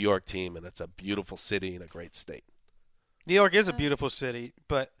 it's a New York team, and it's a beautiful city and a great state. New York is a beautiful city,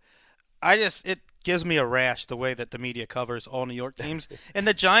 but it gives me a rash the way that the media covers all New York teams. And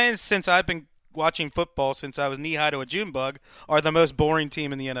the Giants, since I've been watching football since I was knee-high to a June bug, are the most boring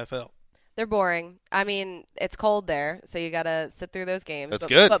team in the NFL. They're boring. I mean, it's cold there, so you got to sit through those games. That's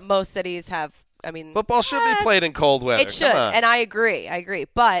good. But most cities have, football should be played in cold weather. It should, and I agree.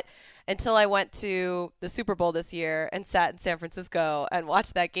 But until I went to the Super Bowl this year and sat in San Francisco and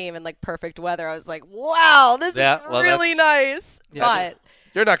watched that game in perfect weather, I was like, wow, this is really nice. Yeah, but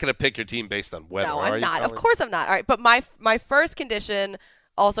you're not going to pick your team based on weather, no, are I'm you? not. Of course I'm not. All right, but my first condition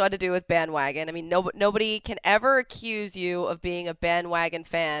also had to do with bandwagon. I mean, nobody can ever accuse you of being a bandwagon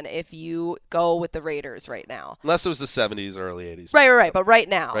fan if you go with the Raiders right now. Unless it was the 70s, early 80s. Right. But right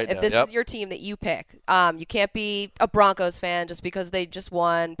now, if this is your team that you pick, you can't be a Broncos fan just because they just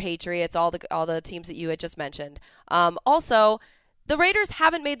won, Patriots, all the teams that you had just mentioned. Also, the Raiders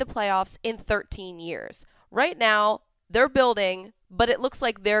haven't made the playoffs in 13 years. Right now, they're building, but it looks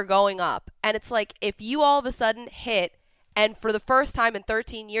like they're going up. And it's like if you all of a sudden hit, and for the first time in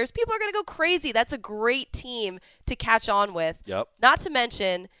 13 years, people are going to go crazy. That's a great team to catch on with. Yep. Not to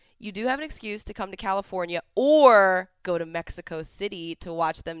mention, you do have an excuse to come to California or go to Mexico City to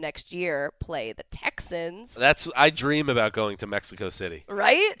watch them next year play the Texans. I dream about going to Mexico City.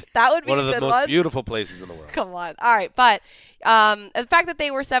 Right? That would be one of the good most one. beautiful places in the world. Come on. All right. But the fact that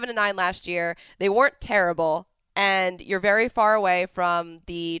they were 7-9 last year, they weren't terrible. And you're very far away from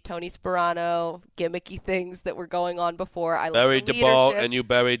the Tony Sperano gimmicky things that were going on before. I buried the ball and you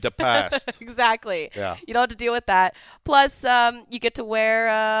buried the past. Exactly. Yeah. You don't have to deal with that. Plus, you get to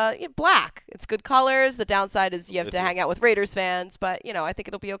wear black. It's good colors. The downside is you have to hang out with Raiders fans, but I think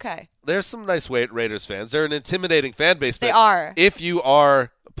it'll be okay. There's some nice Raiders fans. They're an intimidating fan base. But they are. If you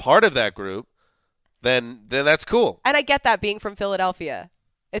are part of that group, then that's cool. And I get that being from Philadelphia.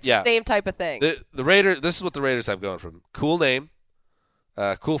 It's the same type of thing. The Raiders. This is what the Raiders have going for them: cool name,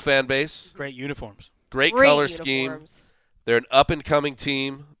 cool fan base, great uniforms, great color scheme. They're an up and coming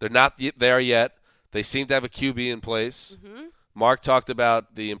team. They're not there yet. They seem to have a QB in place. Mm-hmm. Mark talked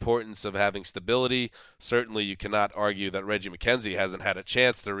about the importance of having stability. Certainly, you cannot argue that Reggie McKenzie hasn't had a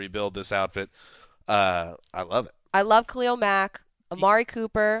chance to rebuild this outfit. I love it. I love Khalil Mack, Amari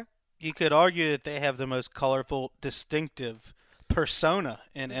Cooper. You could argue that they have the most colorful, distinctive persona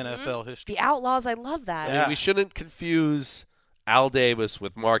in NFL history. The Outlaws, I love that. I mean, we shouldn't confuse Al Davis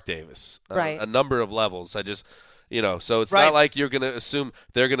with Mark Davis. Right. A number of levels. I just, so it's not like you're going to assume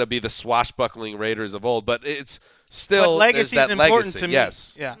they're going to be the swashbuckling Raiders of old, but it's still legacy is important to me.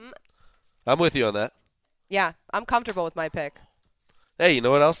 Yes. Yeah. I'm with you on that. Yeah, I'm comfortable with my pick. Hey, you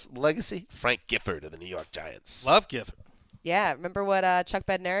know what else? Legacy? Frank Gifford of the New York Giants. Love Gifford. Yeah, remember what Chuck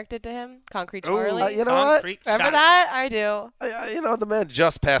Bednarik did to him? Concrete Charlie? You know what? Remember that? I do. The man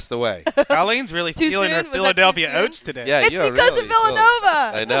just passed away. Colleen's really feeling her Philadelphia oats today. Yeah, it's because of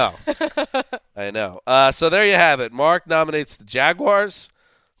Villanova. I know. So there you have it. Mark nominates the Jaguars.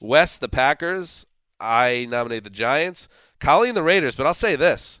 Wes, the Packers. I nominate the Giants. Colleen, the Raiders. But I'll say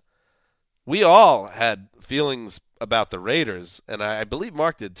this. We all had feelings about the Raiders, and I believe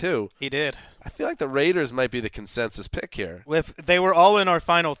Mark did too. He did. I feel like the Raiders might be the consensus pick here. They were all in our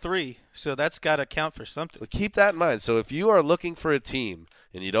final three, so that's got to count for something. But keep that in mind. So if you are looking for a team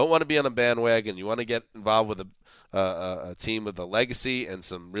and you don't want to be on a bandwagon, you want to get involved with a team with a legacy and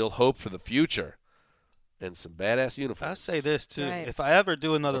some real hope for the future and some badass uniforms. I'll say this, too. Right. If I ever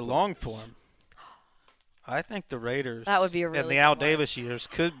do another long form, I think the Raiders that would be a really and the Al Davis years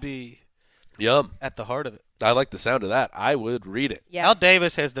could be at the heart of it. I like the sound of that. I would read it. Yeah. Al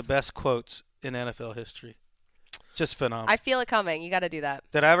Davis has the best quotes in NFL history. Just phenomenal. I feel it coming. You got to do that.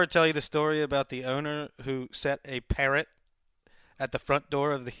 Did I ever tell you the story about the owner who set a parrot at the front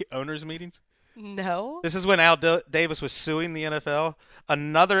door of the owners' meetings? No. This is when Al Davis was suing the NFL.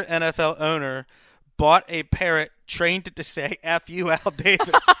 Another NFL owner bought a parrot, trained it to say "F you, Al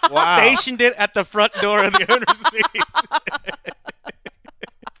Davis." Wow. Stationed it at the front door of the owners' meetings.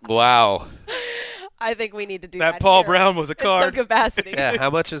 Wow. I think we need to do that. Paul here. Brown was a card. In some capacity. Yeah,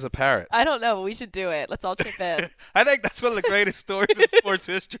 how much is a parrot? I don't know, but we should do it. Let's all chip in. I think that's one of the greatest stories in sports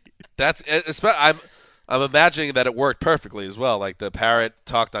history. I'm imagining that it worked perfectly as well. Like the parrot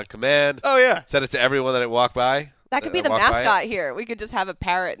talked on command. Oh, yeah. Said it to everyone that it walked by. That could be the mascot here. We could just have a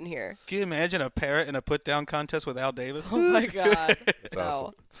parrot in here. Can you imagine a parrot in a put-down contest with Al Davis? Oh, my God. That's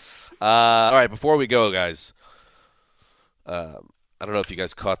awesome. All right, before we go, guys, I don't know if you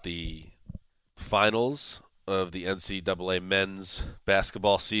guys caught the finals of the NCAA men's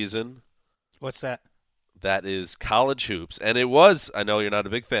basketball season. What's that? That is college hoops. And it was, I know you're not a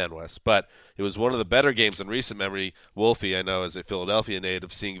big fan, Wes, but it was one of the better games in recent memory. Wolfie, I know, as a Philadelphia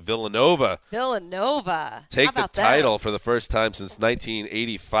native, seeing Villanova take the title for the first time since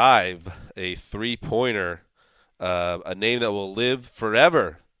 1985. A three-pointer, a name that will live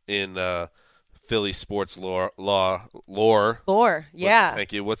forever in Philly sports lore. Yeah.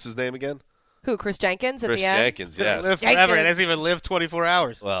 Thank you. What's his name again? Who, Chris Jenkins? Chris Jenkins, yes. Live forever. It hasn't even lived 24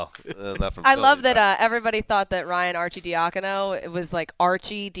 hours. Well, not from I Philly, love that everybody thought that Ryan Archie Diacono, it was like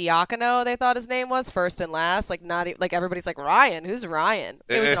Archie Diacono they thought his name was, first and last. Like like everybody's like, Ryan, who's Ryan?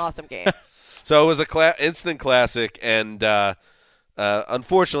 It was an awesome game. So it was a instant classic, and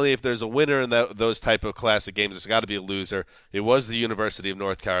unfortunately, if there's a winner in those type of classic games, there's got to be a loser. It was the University of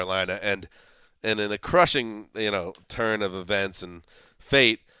North Carolina, and in a crushing turn of events and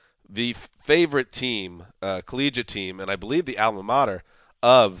fate, the favorite team, collegiate team, and I believe the alma mater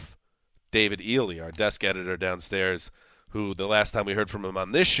of David Ely, our desk editor downstairs, who the last time we heard from him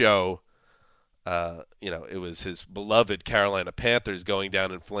on this show, it was his beloved Carolina Panthers going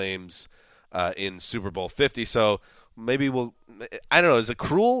down in flames in Super Bowl 50. So maybe I don't know, is it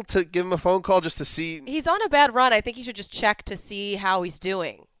cruel to give him a phone call just to see? He's on a bad run. I think he should just check to see how he's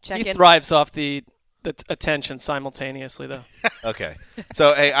doing. He thrives off the attention simultaneously, though. Okay.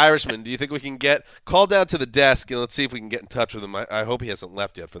 So, hey, Irishman, do you think we can call down to the desk and let's see if we can get in touch with him? I hope he hasn't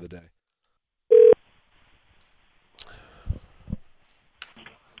left yet for the day.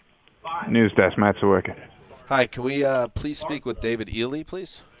 News desk, Matt Sawicki. Hi, can we please speak with David Ely,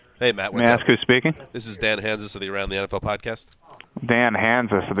 please? Hey, Matt, what's May I up? ask who's speaking? This is Dan Hanzus of the Around the NFL podcast. Dan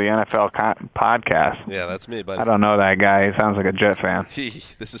Hanzus of the NFL podcast. Yeah, that's me, buddy. I don't know that guy. He sounds like a Jet fan.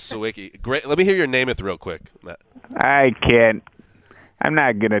 This is Sawicki. Great. Let me hear your name it real quick, Matt. I can't. I'm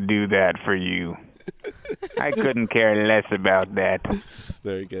not going to do that for you. I couldn't care less about that.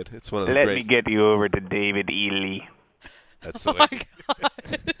 Very good. It's one of the Let great. me get you over to David Ely. That's Sawicki.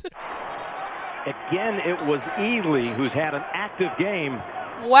 Again, it was Ely who's had an active game.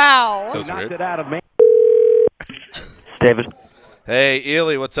 Wow. That was knocked weird. it out of me. David. Hey,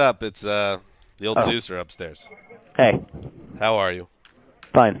 Ely, what's up? It's the old Oh. Zeuser upstairs. Hey. How are you?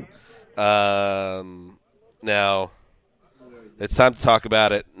 Fine. Now, it's time to talk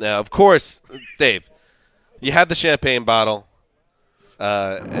about it. Now, of course, Dave, you had the champagne bottle.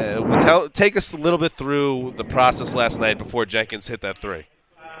 Take us a little bit through the process last night before Jenkins hit that three.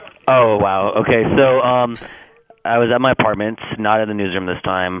 Oh, wow. Okay, so I was at my apartment, not in the newsroom this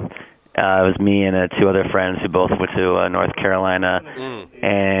time. It was me and two other friends who both went to North Carolina.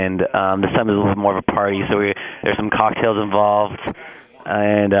 And this time it was a little bit more of a party, so there's some cocktails involved.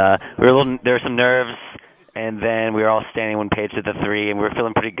 And there were some nerves, and then we were all standing when Paige hit the three, and we were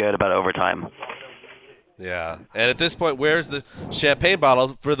feeling pretty good about overtime. Yeah, and at this point, where's the champagne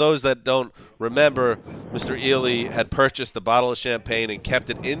bottle? For those that don't remember, Mr. Ely had purchased the bottle of champagne and kept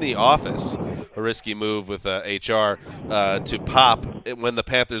it in the office, a risky move with HR to pop when the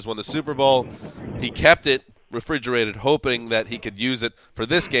Panthers won the Super Bowl. He kept it refrigerated, hoping that he could use it for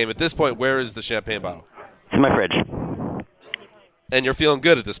this game. At this point, where is the champagne bottle? It's in my fridge. And you're feeling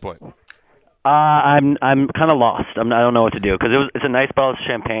good at this point? I'm kind of lost. I don't know what to do because it's a nice bottle of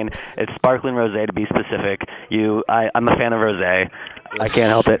champagne. It's sparkling rosé to be specific. I'm a fan of rosé. I can't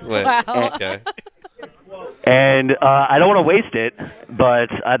help it. Wow. Okay. And I don't want to waste it,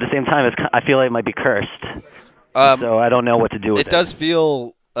 but at the same time, I feel like it might be cursed. So I don't know what to do with it. It does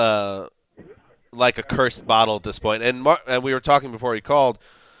feel like a cursed bottle at this point. And we were talking before he called.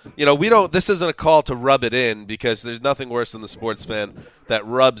 This isn't a call to rub it in because there's nothing worse than the sports fan that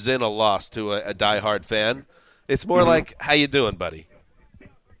rubs in a loss to a diehard fan. It's more like, how you doing, buddy?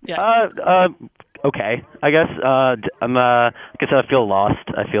 Yeah. Okay. I guess I guess I feel lost.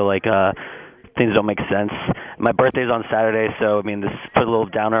 I feel like things don't make sense. My birthday's on Saturday, so this put a little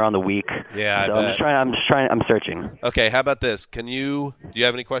downer on the week. Yeah, so I bet. I'm searching. Okay, how about this? Do you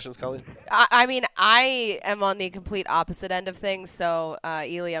have any questions, Colleen? I am on the complete opposite end of things, so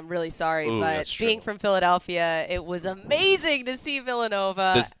Ely, I'm really sorry, but being from Philadelphia, it was amazing to see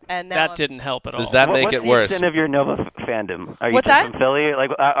Villanova, and now that didn't help at all. Does that make it worse? What's the extent of your Nova fandom? Are you What's that? from Philly?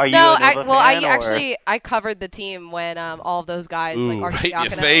 Like, are you no, a Nova fan? I covered the team when all of those guys Ooh, like right in your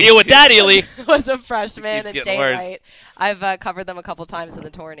Archie face. Deal with that, Ely. was a freshman Keeps and getting Jay worse. Wright. I've covered them a couple times in the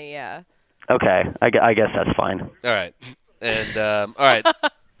tourney. Yeah. Okay, I guess that's fine. All right. And, all right,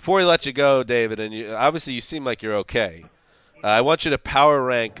 before we let you go, David, and obviously you seem like you're okay, I want you to power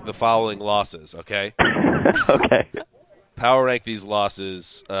rank the following losses, okay? Okay. power rank these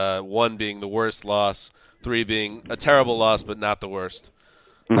losses, 1 being the worst loss, 3 being a terrible loss but not the worst.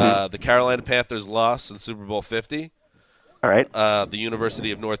 The Carolina Panthers loss in Super Bowl 50. All right. The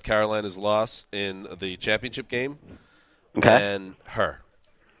University of North Carolina's loss in the championship game. Okay. And her.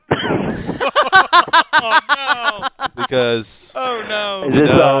 Oh, no. Because. Oh, no. Is this,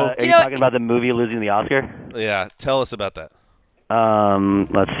 are you talking about the movie losing the Oscar? Yeah. Tell us about that.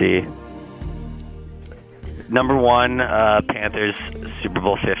 Let's see. Number 1, Panthers, Super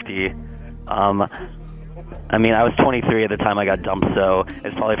Bowl 50. I mean, I was 23 at the time I got dumped, so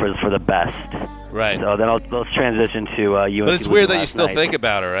it's probably for the best. Right. So then let's transition to UNC. But it's weird that you last still night. think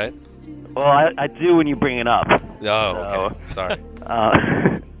about her, right? Well, I do when you bring it up. Oh, okay. Sorry.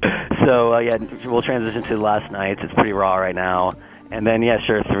 So yeah, we'll transition to last night. It's pretty raw right now. And then, yeah,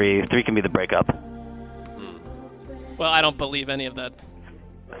 sure, 3 can be the breakup. Well, I don't believe any of that.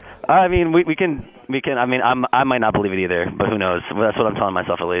 I mean, we can. I mean, I might not believe it either, but who knows? Well, that's what I'm telling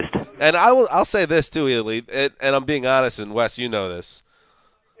myself at least. And I'll say this too, Ely, and I'm being honest, and Wes, you know this.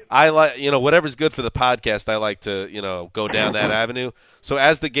 I like, whatever's good for the podcast, I like to, go down that avenue. So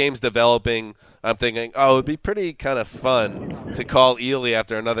as the game's developing, I'm thinking, it'd be pretty kind of fun to call Ely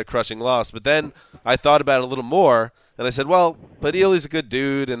after another crushing loss. But then I thought about it a little more, and I said, well, but Ely's a good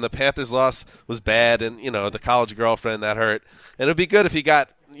dude, and the Panthers loss was bad, and, the college girlfriend, that hurt. And it would be good if he got,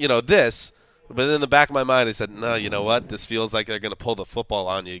 this. But in the back of my mind, I said, no, you know what? This feels like they're going to pull the football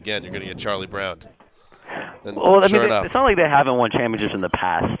on you again. You're going to get Charlie Brown. And well, sure I mean, enough. it's not like they haven't won championships in the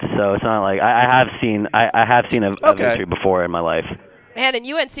past, so it's not like I have seen a victory before in my life. Man, and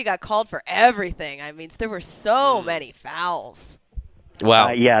UNC got called for everything. I mean, there were so many fouls.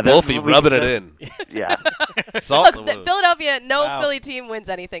 Wow. Yeah, Wolfie rubbing it in. Yeah. Salt Look, in the wound. Philadelphia, no Philly team wins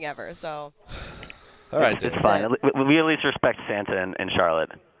anything ever, so. All right, it's fine. We at least respect Santa in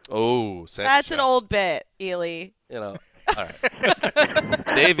Charlotte. Oh, Santa That's an old bit, Ely. All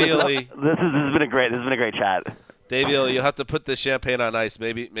right. Dave Ely. This has been a great chat. Dave Ely, you'll have to put the champagne on ice.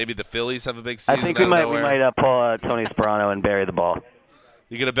 Maybe the Phillies have a big season. I think we might nowhere. pull Tony Sperano and bury the ball.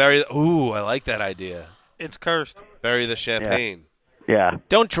 You're gonna bury. Ooh, I like that idea. It's cursed. Bury the champagne. Yeah.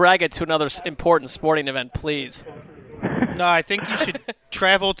 Don't drag it to another important sporting event, please. No, I think you should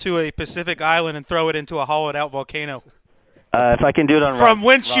travel to a Pacific island and throw it into a hollowed-out volcano. If I can do it on From rock,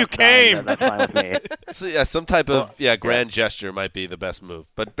 whence you rock came. Time, that's fine with me. So, yeah, some type of grand gesture might be the best move.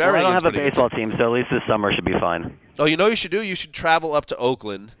 But Well, burying I don't is have a pretty baseball good. team, so at least this summer should be fine. Oh, you know what you should do? You should travel up to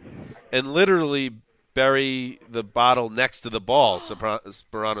Oakland and literally bury the bottle next to the ball,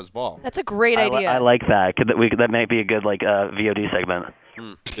 Sperano's ball. That's a great idea. I like that. That might be a good VOD segment.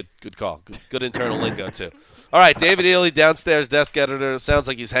 Good call. Good internal lingo, too. All right, David Ely, downstairs desk editor. Sounds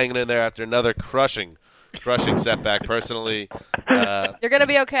like he's hanging in there after another crushing setback. Personally, you're going to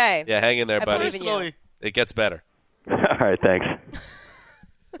be okay. Yeah, hang in there, I buddy. believe in you. It gets better. All right, thanks.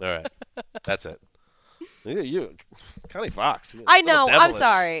 All right, that's it. You, Connie Fox. I know. I'm devilish.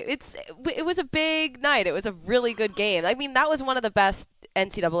 sorry. It was a big night. It was a really good game. I mean, that was one of the best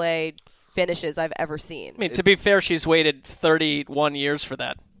NCAA finishes I've ever seen. I mean, to be fair, she's waited 31 years for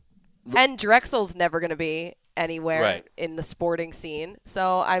that. And Drexel's never going to be anywhere Right. in the sporting scene.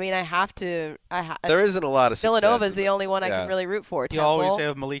 So, I mean, I have to. There isn't a lot of success Villanova's in the that. only one I Yeah. can really root for. You Temple. always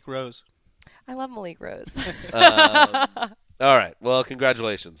have Malik Rose. I love Malik Rose. All right. Well,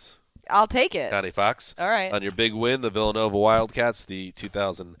 congratulations, I'll take it. Connie Fox. All right. On your big win, the Villanova Wildcats, the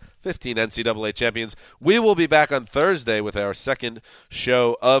 2015 NCAA champions. We will be back on Thursday with our second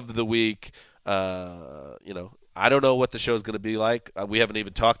show of the week. I don't know what the show is going to be like. We haven't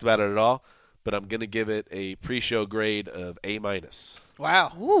even talked about it at all, but I'm going to give it a pre-show grade of A-.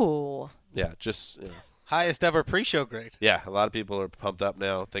 Wow. Ooh. Yeah, just Highest ever pre-show grade. yeah. A lot of people are pumped up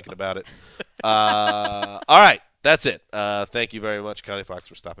now thinking about it. All right, that's it. Thank you very much, Connie Fox,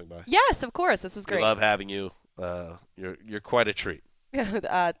 for stopping by. Yes, of course. This was We great. love having you. You're quite a treat.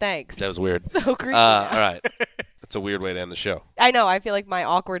 Thanks. That was weird. So creepy. All right. That's a weird way to end the show. I know. I feel like my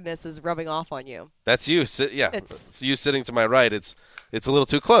awkwardness is rubbing off on you. That's you. It's you sitting to my right. It's a little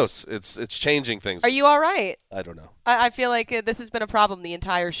too close. It's changing things. Are you all right? I don't know. I feel like this has been a problem the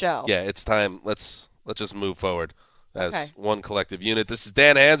entire show. Yeah, it's time. Let's just move forward as Okay. one collective unit. This is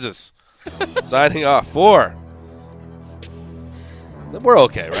Dan Hansis signing off for. We're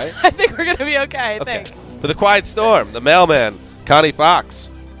okay, right? I think we're going to be okay, I think. For the Quiet Storm, the mailman, Connie Fox,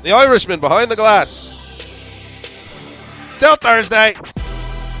 the Irishman behind the glass. Till Thursday.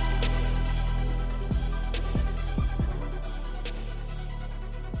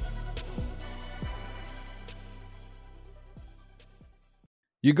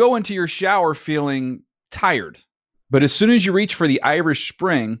 You go into your shower feeling tired, but as soon as you reach for the Irish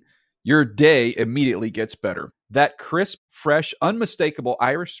Spring, your day immediately gets better. That crisp, fresh, unmistakable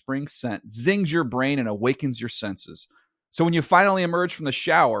Irish Spring scent zings your brain and awakens your senses. So when you finally emerge from the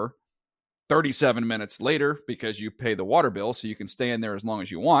shower 37 minutes later, because you pay the water bill so you can stay in there as long as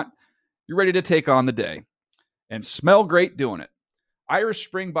you want, you're ready to take on the day and smell great doing it. Irish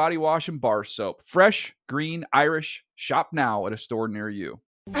Spring Body Wash and Bar Soap. Fresh, green, Irish. Shop now at a store near you.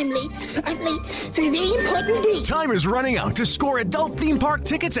 I'm late for a very important date. Time is running out to score adult theme park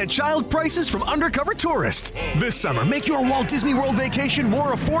tickets at child prices from Undercover Tourist. This summer, make your Walt Disney World vacation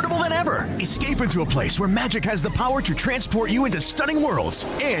more affordable than ever. Escape into a place where magic has the power to transport you into stunning worlds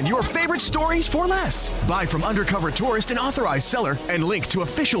and your favorite stories for less. Buy from Undercover Tourist, an authorized seller, and link to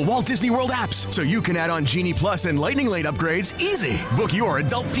official Walt Disney World apps so you can add on Genie Plus and Lightning Lane upgrades easy. Book your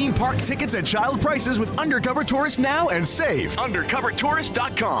adult theme park tickets at child prices with Undercover Tourist now and save.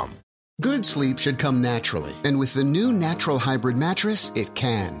 UndercoverTourist.com. Good sleep should come naturally, and with the new Natural Hybrid mattress, it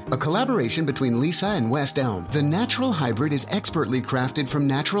can. A collaboration between Lisa and West Elm, the Natural Hybrid is expertly crafted from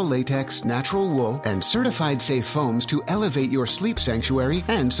natural latex, natural wool, and certified safe foams to elevate your sleep sanctuary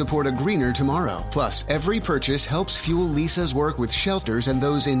and support a greener tomorrow. Plus, every purchase helps fuel Lisa's work with shelters and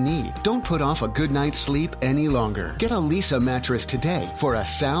those in need. Don't put off a good night's sleep any longer. Get a Lisa mattress today for a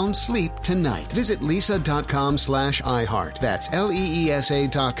sound sleep tonight. Visit lisa.com/iHeart. That's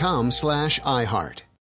LEESA.com/iHeart.